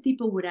wish that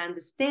people would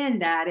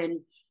understand that. And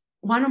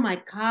one of my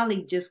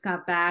colleagues just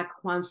got back,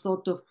 Juan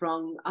Soto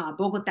from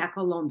Bogota,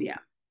 Colombia.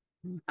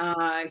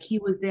 He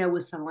was there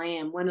with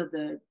Salam, one of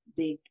the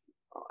big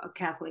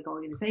Catholic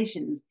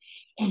organizations.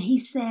 And he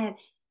said,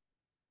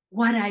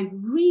 I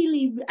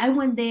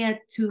went there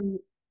to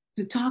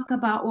talk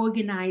about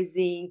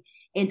organizing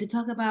and to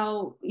talk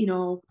about,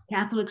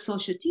 Catholic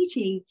social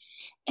teaching.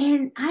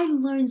 And I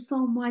learned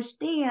so much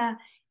there,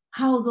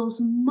 how those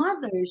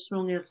mothers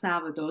from El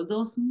Salvador,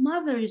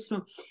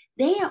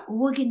 they are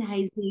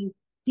organizing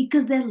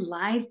because their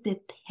life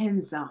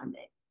depends on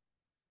it.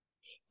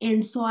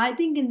 And so I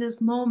think in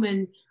this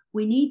moment,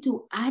 we need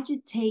to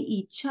agitate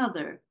each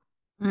other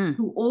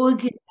to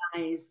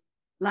organize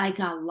like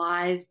our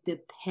lives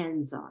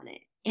depends on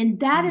it. And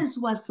that is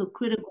what's so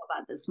critical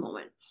about this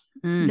moment.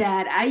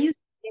 That I used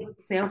to be able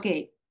to say,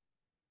 okay,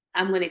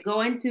 I'm going to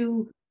go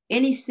into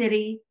any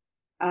city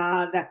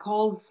that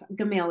calls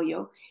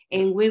Gamaliel,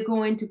 and we're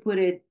going to put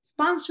a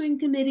sponsoring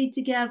committee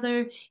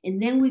together,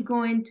 and then we're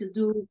going to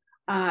do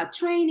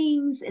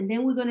trainings, and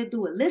then we're going to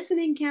do a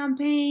listening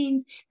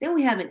campaigns. Then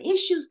we have an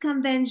issues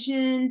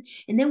convention,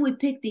 and then we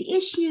pick the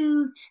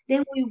issues.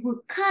 Then we would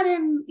cut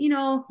in,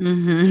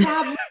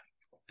 problems.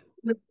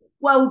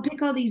 Well, we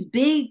pick all these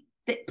big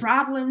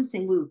problems,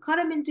 and we would cut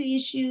them into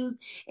issues,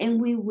 and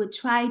we would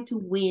try to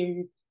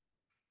win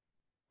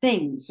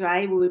things,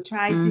 right? We would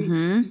try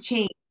to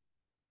change.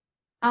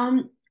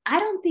 I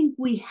don't think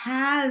we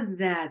have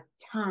that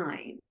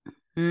time.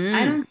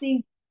 I don't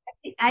think.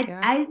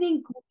 I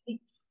think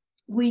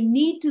we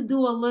need to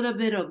do a little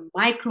bit of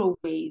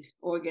microwave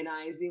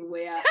organizing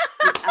where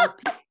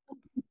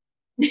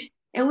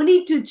and we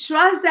need to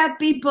trust that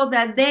people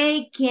that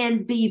they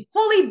can be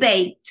fully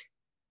baked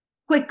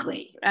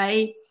quickly,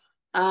 right?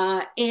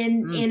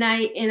 And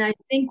I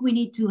think we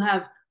need to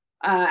have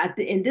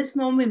in this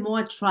moment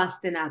more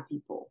trust in our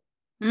people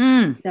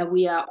that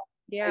we are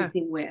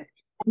organizing with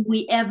than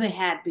we ever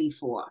had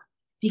before,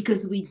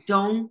 because we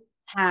don't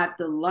have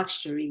the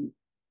luxury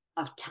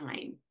of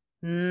time.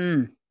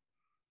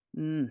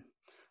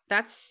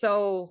 That's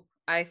so,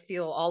 I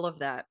feel all of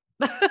that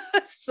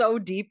so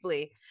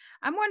deeply.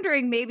 I'm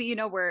wondering, maybe,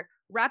 we're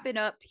wrapping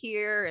up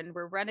here and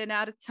we're running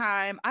out of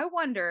time. I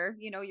wonder,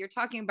 you're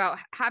talking about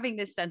having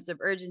this sense of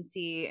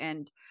urgency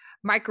and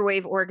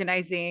microwave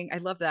organizing. I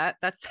love that.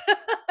 That's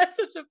that's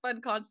such a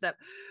fun concept.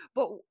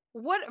 But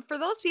what, for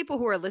those people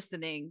who are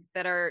listening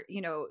that are,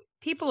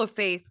 people of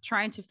faith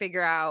trying to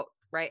figure out,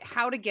 right,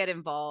 how to get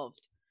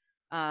involved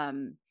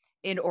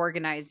in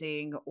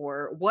organizing,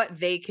 or what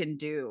they can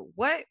do,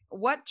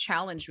 what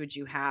challenge would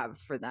you have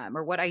for them,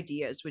 or what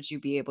ideas would you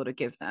be able to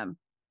give them?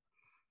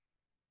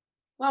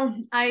 Well,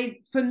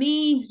 for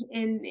me,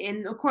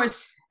 and of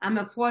course, I'm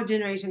a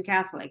 4th-generation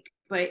Catholic,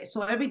 but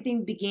so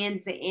everything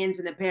begins and ends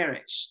in the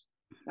parish,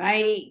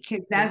 right?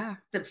 Because that's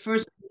the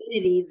first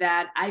community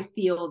that I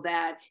feel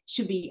that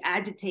should be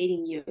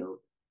agitating you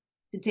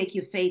to take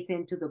your faith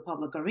into the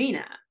public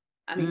arena.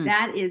 I mean,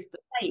 that is the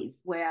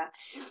place where,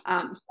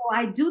 so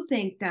I do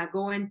think that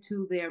going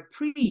to their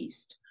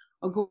priest,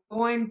 or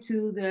going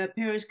to the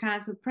parish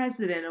council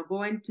president, or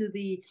going to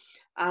the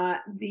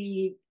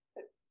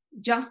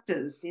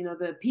justice,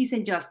 the peace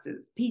and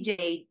justice,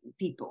 PJ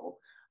people,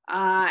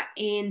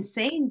 and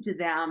saying to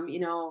them,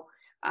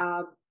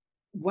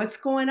 what's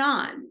going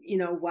on?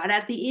 What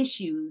are the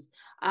issues?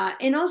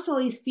 And also,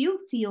 if you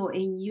feel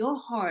in your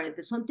heart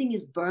that something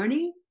is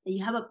burning, and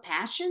you have a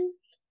passion,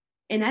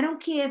 and I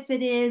don't care if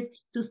it is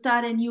to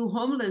start a new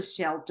homeless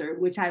shelter,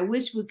 which I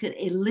wish we could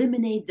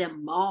eliminate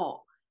them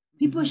all.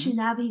 People should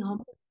not be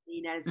homeless in the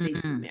United States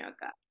of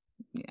America.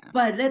 Yeah.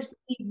 But let's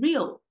be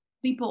real.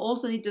 People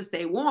also need to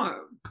stay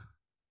warm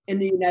in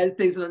the United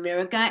States of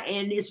America.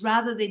 And it's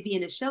rather they be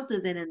in a shelter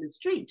than in the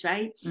streets,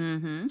 right?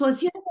 So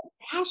if you have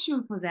a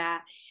passion for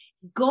that,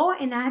 go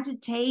and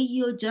agitate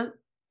your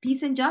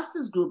peace and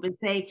justice group and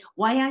say,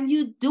 why aren't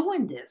you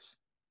doing this?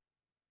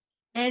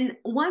 And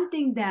one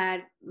thing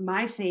that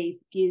my faith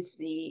gives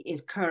me is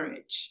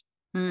courage.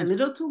 A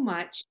little too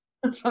much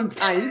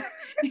sometimes.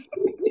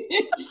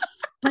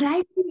 But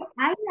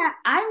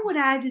I would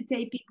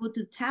agitate people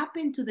to tap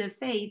into their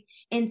faith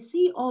and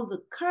see all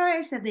the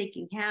courage that they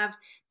can have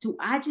to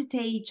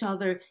agitate each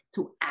other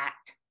to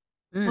act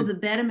for the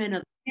betterment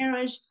of the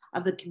parish,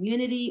 of the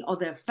community, of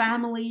their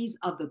families,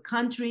 of the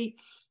country.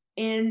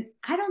 And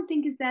I don't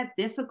think it's that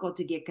difficult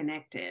to get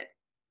connected.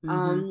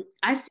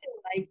 I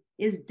feel like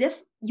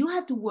it's you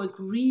have to work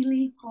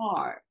really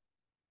hard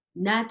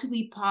not to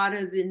be part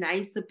of the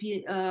nice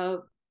Peter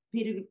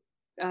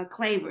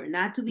Claver,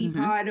 not to be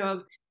part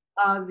of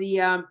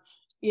the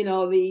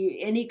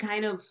the any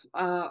kind of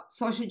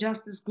social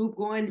justice group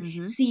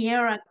going,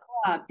 Sierra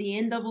Club,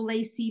 the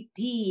NAACP,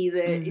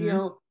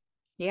 the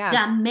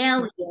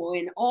Gamaliel,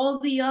 and all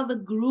the other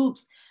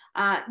groups.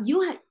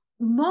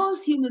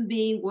 Most human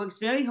being works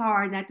very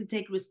hard not to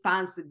take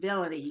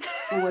responsibility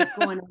for what's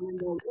going on in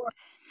their world.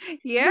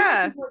 You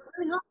have to work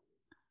really hard.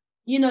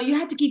 You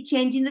have to keep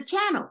changing the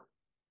channel,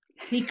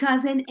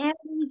 because in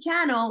every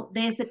channel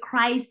there's a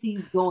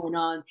crisis going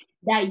on.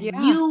 that Yeah.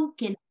 you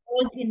can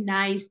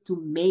organize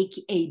to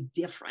make a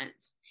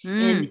difference.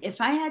 And Mm.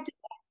 if I had to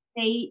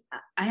say,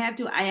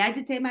 I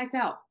agitate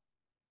myself.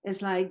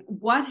 It's like,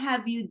 what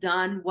have you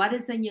done? What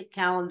is in your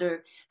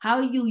calendar? How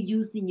are you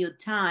using your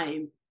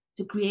time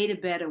to create a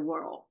better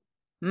world,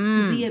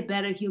 to be Mm. a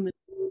better human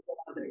being for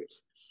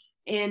others?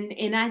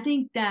 And I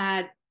think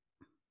that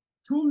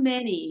too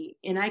many,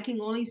 and I can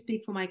only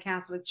speak for my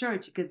Catholic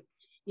Church because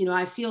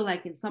I feel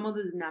like in some of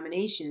the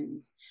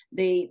denominations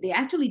they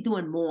actually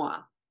doing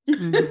more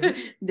Mm-hmm.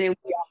 than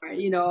we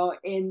are,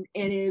 and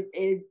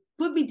it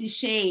put me to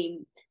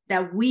shame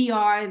that we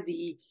are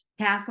the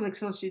Catholic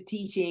social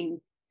teaching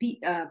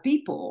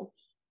people,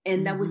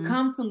 and that we Mm-hmm.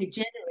 come from a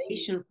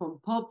generation from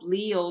Pope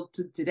Leo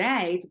to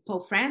today to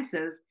Pope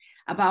Francis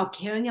about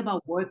caring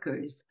about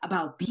workers,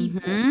 about people,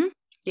 Mm-hmm.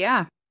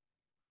 Yeah.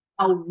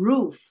 about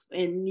roof,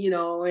 and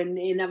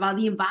about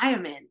the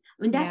environment.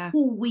 I mean, that's Yeah.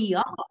 who we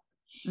are.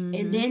 And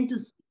Mm-hmm. then to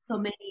see so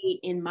many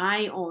in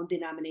my own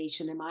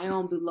denomination, in my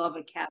own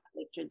beloved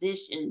Catholic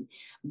tradition,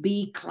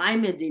 be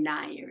climate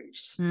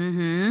deniers,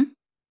 Mm-hmm.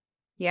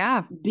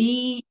 Yeah.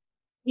 be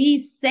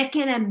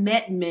Second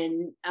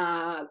Amendment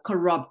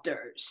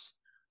corruptors.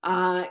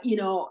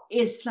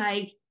 It's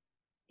like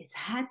it's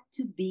had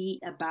to be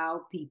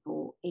about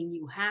people, and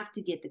you have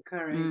to get the Mm.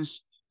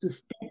 courage to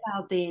step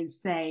out there and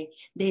say,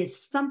 there's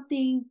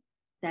something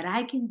that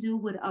I can do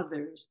with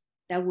others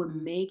that would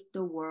Mm. make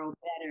the world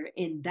better.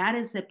 And that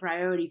is a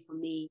priority for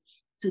me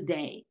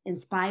today, in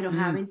spite of Mm.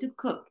 having to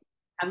cook,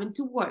 having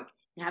to work,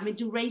 having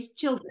to raise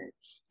children,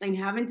 and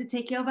having to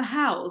take care of a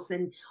house,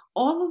 and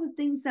all of the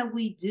things that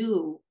we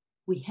do.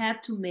 We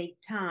have to make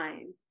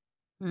time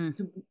Mm.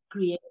 to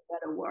create a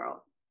better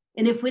world.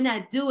 And if we're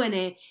not doing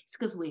it, it's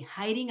because we're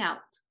hiding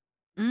out.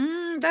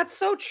 That's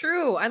so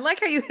true. I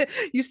like how you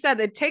you said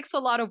it takes a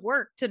lot of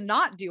work to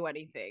not do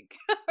anything,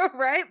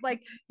 right?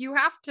 Like you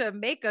have to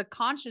make a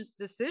conscious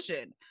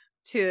decision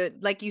to,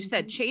 like you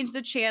said, Mhm. change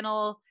the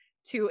channel,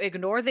 to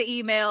ignore the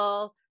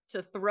email,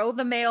 to throw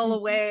the mail Mhm.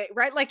 away,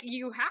 right? Like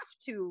you have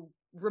to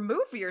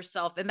remove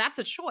yourself, and that's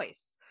a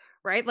choice,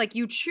 right? Like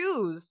you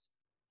choose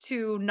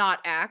to not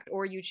act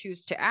or you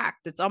choose to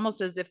act. It's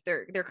almost as if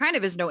there kind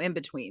of is no in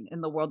between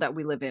in the world that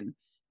we live in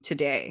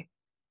today.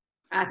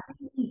 Así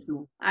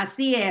mismo,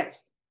 así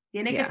es.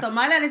 Tiene que Yeah.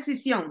 tomar la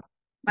decisión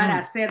para Mm.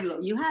 hacerlo.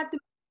 You have to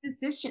make a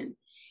decision.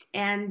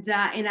 And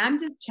I'm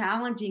just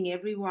challenging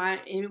everyone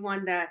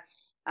that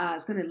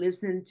is going to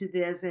listen to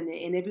this,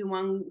 and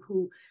everyone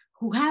who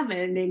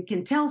haven't and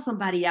can tell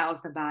somebody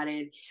else about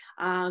it.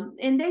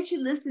 And they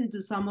should listen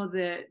to some of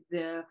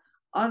the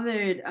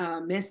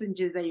other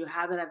messages that you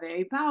have that are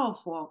very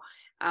powerful,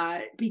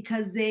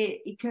 because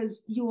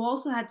you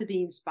also have to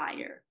be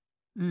inspired.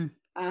 Mm.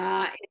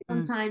 And Mm.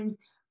 sometimes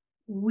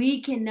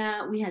we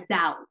have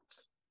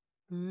doubts,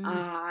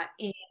 Mm.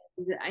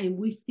 and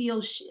we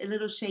feel a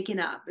little shaken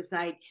up. It's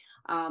like,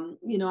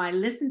 I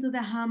listened to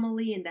the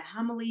homily, and the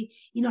homily,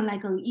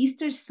 like on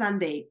Easter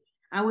Sunday,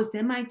 I was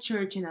in my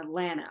church in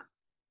Atlanta,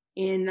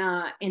 in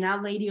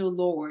Our Lady of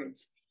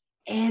Lourdes,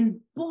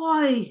 and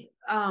boy,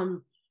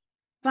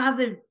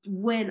 Father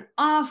went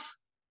off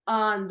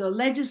on the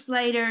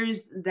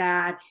legislators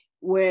that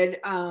would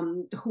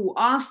who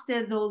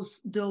ousted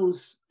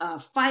those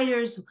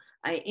fighters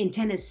in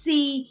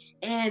Tennessee,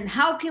 and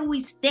how can we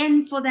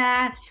stand for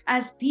that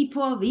as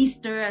people of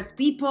Easter, as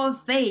people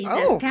of faith,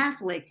 as Oh.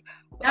 Catholic?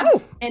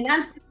 Oh. And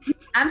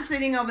I'm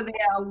sitting over there.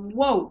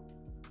 Whoa,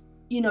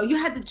 you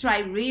had to try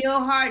real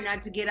hard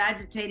not to get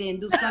agitated and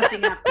do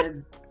something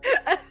after.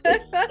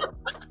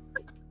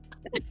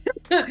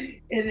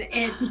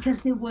 and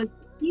because he was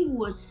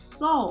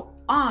so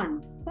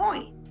on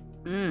point,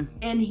 Mm.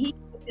 and he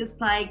was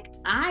just like,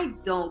 I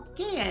don't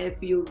care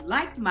if you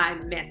like my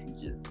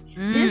messages.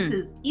 This Mm.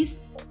 is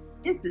Easter.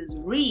 This is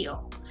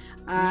real.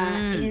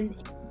 Mm. And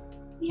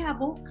we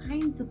have all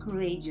kinds of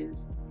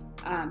courageous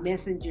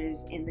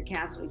messengers in the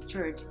Catholic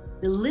Church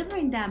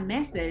delivering that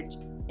message,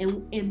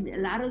 and a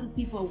lot of the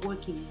people are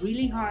working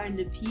really hard in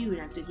the pew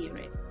not to hear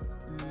it.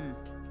 Mm.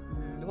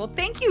 Well,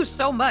 thank you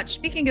so much.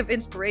 Speaking of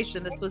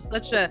inspiration, this was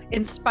such an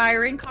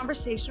inspiring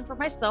conversation for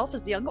myself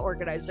as a young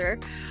organizer.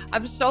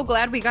 I'm so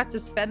glad we got to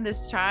spend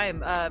this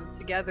time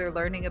together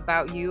learning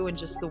about you and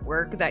just the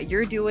work that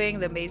you're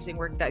doing, the amazing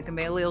work that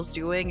Gamaliel's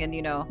doing. And,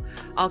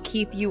 I'll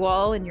keep you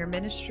all in your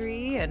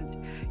ministry and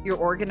your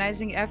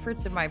organizing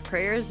efforts in my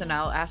prayers. And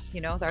I'll ask,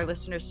 our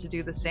listeners to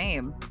do the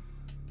same.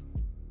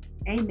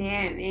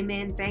 Amen.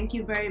 Amen. Thank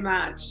you very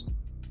much.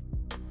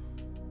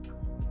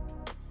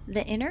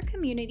 The Inner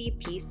Community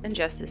Peace and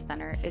Justice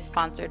Center is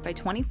sponsored by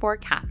 24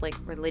 Catholic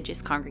religious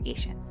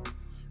congregations.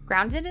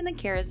 Grounded in the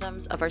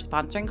charisms of our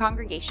sponsoring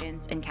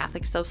congregations and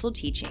Catholic social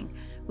teaching,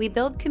 we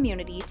build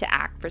community to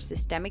act for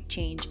systemic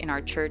change in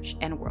our church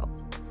and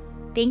world.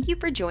 Thank you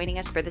for joining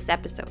us for this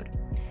episode.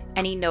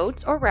 Any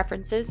notes or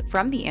references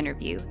from the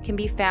interview can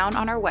be found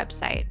on our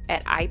website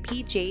at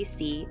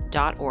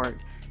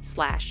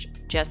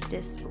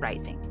ipjc.org/Justice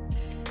Rising.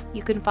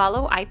 You can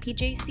follow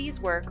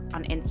IPJC's work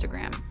on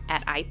Instagram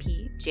at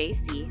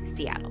IPJC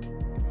Seattle.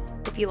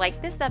 If you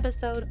like this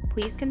episode,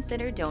 please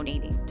consider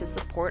donating to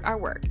support our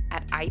work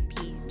at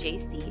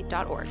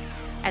ipjc.org,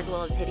 as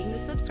well as hitting the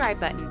subscribe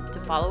button to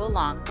follow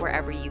along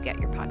wherever you get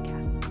your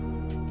podcasts.